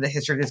the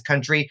history of this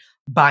country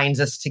binds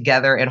us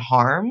together in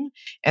harm,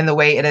 and the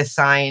way it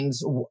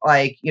assigns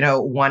like,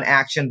 one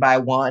action by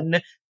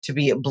one to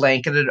be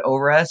blanketed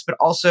over us. But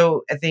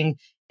also I think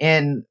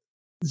in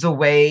the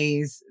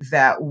ways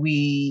that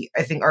we,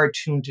 I think, are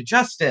attuned to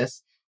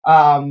justice.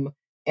 And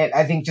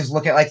I think just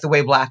look at like the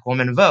way Black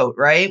women vote,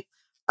 right?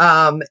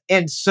 And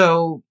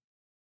so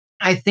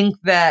I think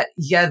that,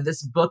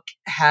 this book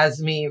has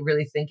me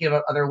really thinking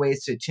about other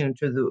ways to tune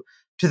to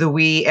the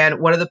we. And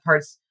one of the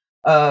parts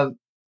of,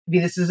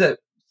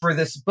 for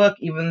this book,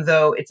 even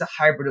though it's a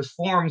hybrid of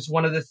forms,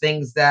 one of the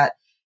things that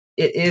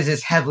it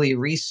is heavily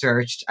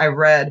researched. I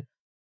read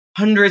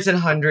hundreds and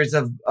hundreds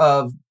of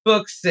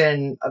books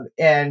and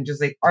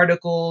just like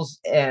articles,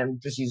 and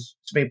just used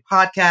so many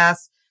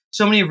podcasts,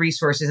 so many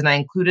resources. And I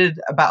included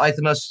about like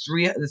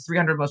the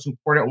 300 most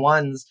important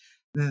ones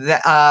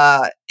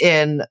that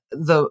in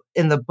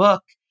the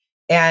book.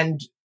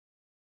 And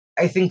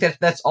I think that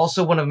that's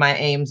also one of my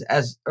aims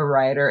as a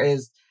writer.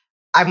 Is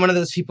I'm one of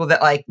those people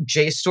that like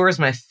JSTOR is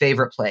my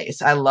favorite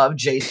place. I love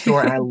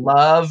JSTOR and I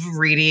love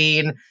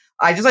reading.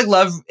 I just like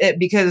love it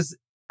because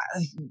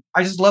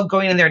I just love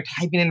going in there and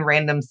typing in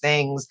random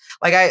things.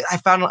 Like I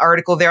found an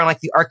article there on like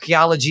the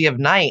archaeology of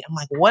night. I'm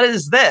like, what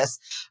is this?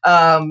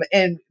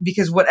 And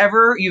because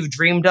whatever you've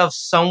dreamed of,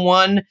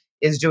 someone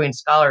is doing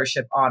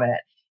scholarship on it.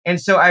 And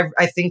so I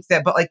think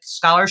that, but like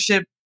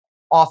scholarship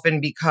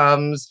often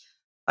becomes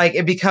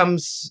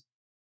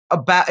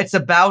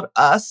about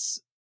us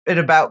and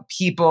about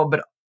people,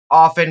 but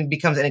often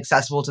becomes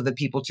inaccessible to the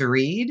people to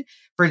read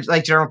for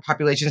like general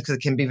populations because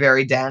it can be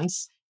very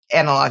dense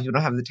and a lot of people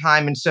don't have the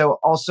time. And so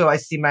also I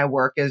see my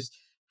work as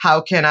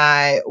how can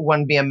I,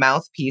 one, be a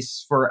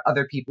mouthpiece for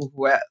other people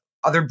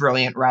other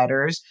brilliant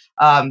writers,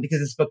 because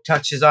this book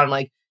touches on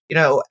like,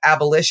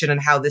 abolition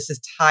and how this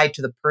is tied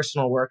to the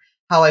personal work,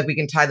 how like we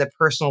can tie the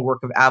personal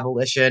work of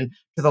abolition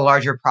to the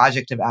larger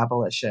project of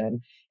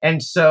abolition.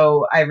 And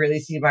so I really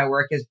see my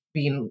work as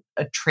being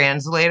a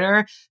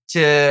translator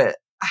to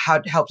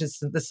help to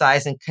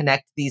synthesize and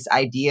connect these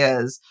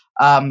ideas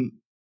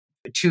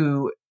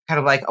to kind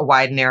of like a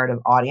wide narrative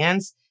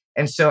audience.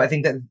 And so I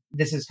think that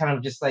this is kind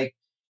of just like,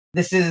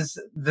 this is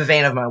the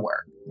vein of my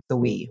work, the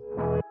we.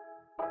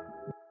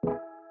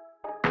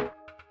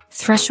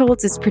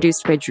 Thresholds is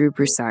produced by Drew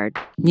Broussard.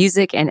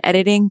 Music and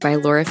editing by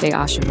Laura Faye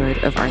Osherwood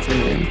of Arthur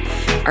Moon.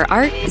 Our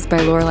art is by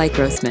Lorelei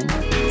Grossman.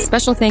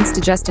 Special thanks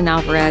to Justin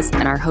Alvarez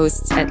and our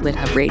hosts at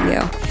LitHub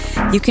Radio.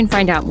 You can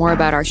find out more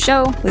about our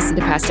show, listen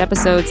to past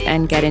episodes,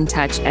 and get in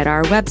touch at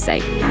our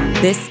website.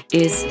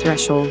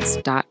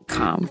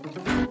 thisisthresholds.com.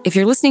 If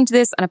you're listening to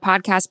this on a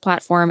podcast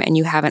platform and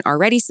you haven't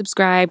already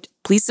subscribed,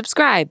 please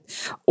subscribe.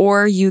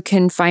 Or you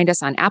can find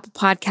us on Apple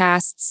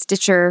Podcasts,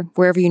 Stitcher,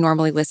 wherever you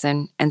normally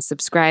listen, and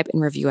subscribe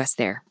and review us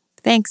there.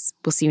 Thanks.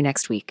 We'll see you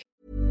next week.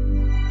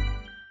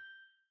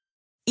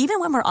 Even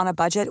when we're on a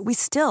budget, we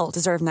still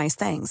deserve nice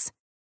things.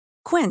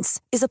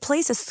 Quince is a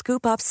place to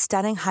scoop up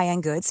stunning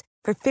high-end goods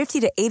for 50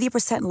 to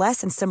 80%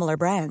 less than similar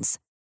brands.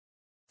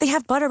 They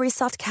have buttery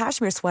soft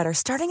cashmere sweaters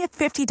starting at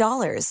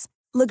 $50,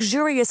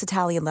 luxurious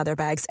Italian leather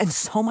bags, and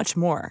so much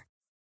more.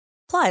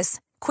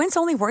 Plus, Quince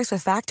only works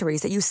with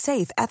factories that use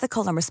safe,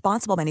 ethical, and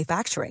responsible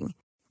manufacturing.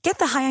 Get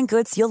the high-end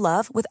goods you'll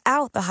love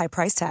without the high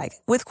price tag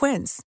with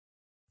Quince.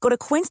 Go to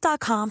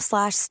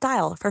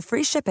quince.com/style for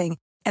free shipping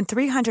and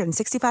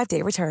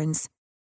 365-day returns.